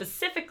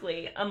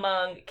specifically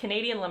among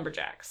Canadian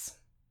lumberjacks.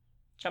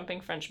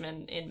 Jumping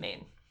Frenchmen in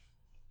Maine.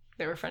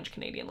 They were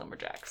French-Canadian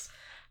lumberjacks.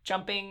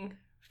 Jumping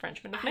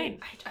Frenchman of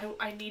Maine.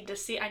 I need to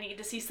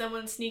see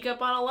someone sneak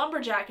up on a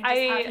lumberjack and just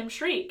have him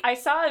shriek. I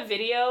saw a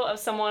video of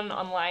someone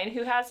online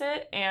who has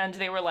it, and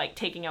they were, like,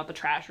 taking out the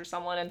trash or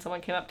someone, and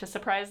someone came up to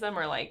surprise them,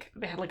 or, like,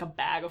 they had, like, a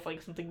bag of,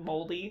 like, something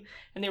moldy,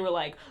 and they were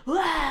like,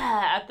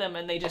 wah! At them,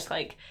 and they just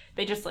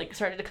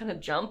started to kind of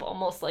jump,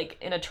 almost like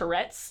in a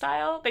Tourette's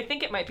style. They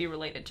think it might be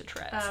related to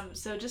Tourette's.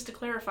 So just to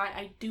clarify,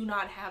 I do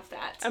not have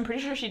that. I'm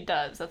pretty sure she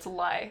does. That's a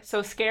lie.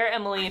 So scare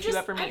Emily if you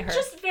ever meet her. I'm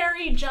just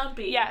very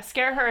jumpy. Yeah,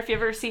 scare her if you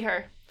ever see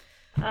her.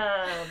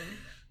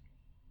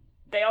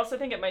 They also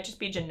think it might just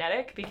be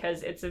genetic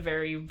because it's a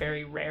very,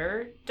 very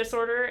rare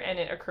disorder and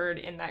it occurred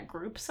in that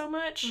group so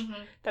much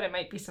that it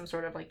might be some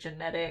sort of, like,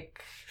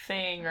 genetic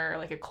thing or,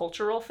 like, a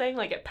cultural thing,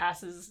 like it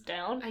passes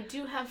down. I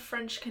do have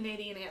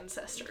French-Canadian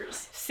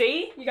ancestors.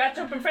 See? You got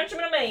Jumping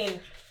Frenchman of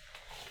Maine.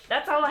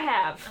 That's all I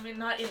have. I mean,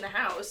 not in the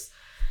house.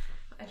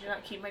 I do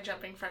not keep my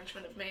Jumping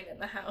Frenchman of Maine in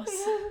the house.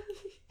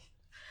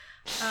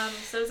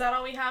 So is that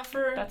all we have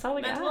for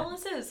mental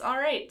illnesses? All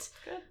right.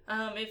 Good.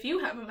 If you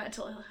have a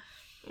mental illness.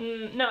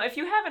 No, if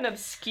you have an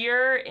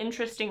obscure,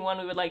 interesting one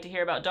we would like to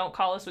hear about, don't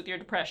call us with your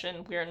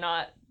depression. We are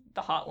not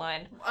the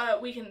hotline.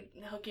 We can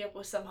hook you up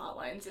with some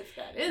hotlines if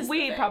that is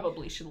We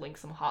probably should link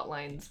some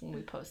hotlines when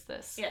we post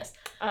this. Yes.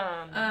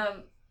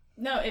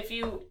 No, if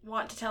you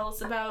want to tell us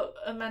about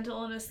a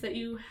mental illness that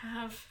you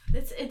have,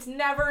 it's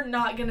never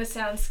not gonna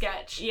sound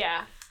sketch.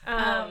 Yeah.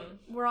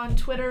 We're on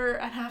Twitter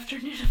at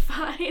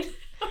Afternoonified.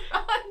 We're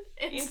on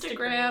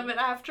Instagram at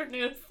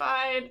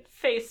Afternoonified.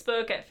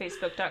 Facebook at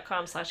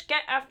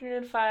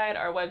facebook.com/getafternoonified.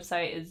 Our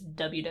website is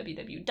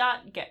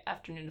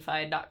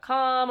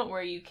www.getafternoonified.com,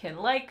 where you can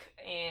like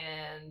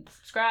and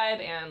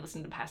subscribe and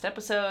listen to past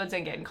episodes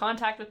and get in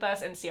contact with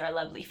us and see our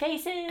lovely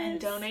faces. And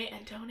donate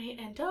and donate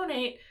and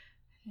donate.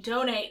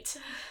 Donate.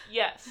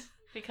 Yes,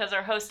 because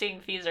our hosting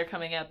fees are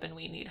coming up and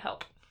we need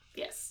help.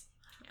 Yes.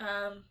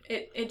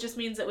 It just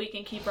means that we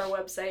can keep our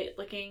website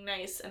looking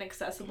nice and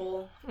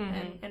accessible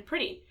and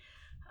pretty.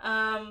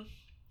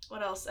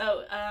 What else?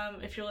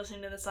 If you're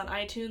listening to this on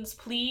iTunes,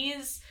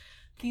 please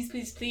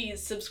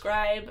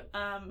subscribe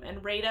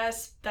and rate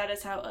us. That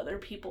is how other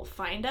people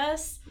find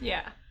us.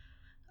 Yeah.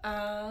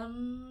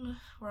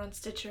 We're on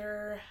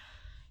Stitcher,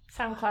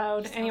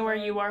 SoundCloud, anywhere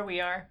you are, we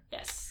are.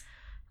 Yes.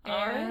 All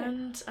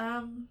and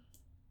right.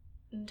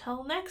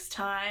 Until next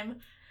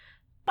time,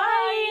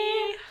 bye.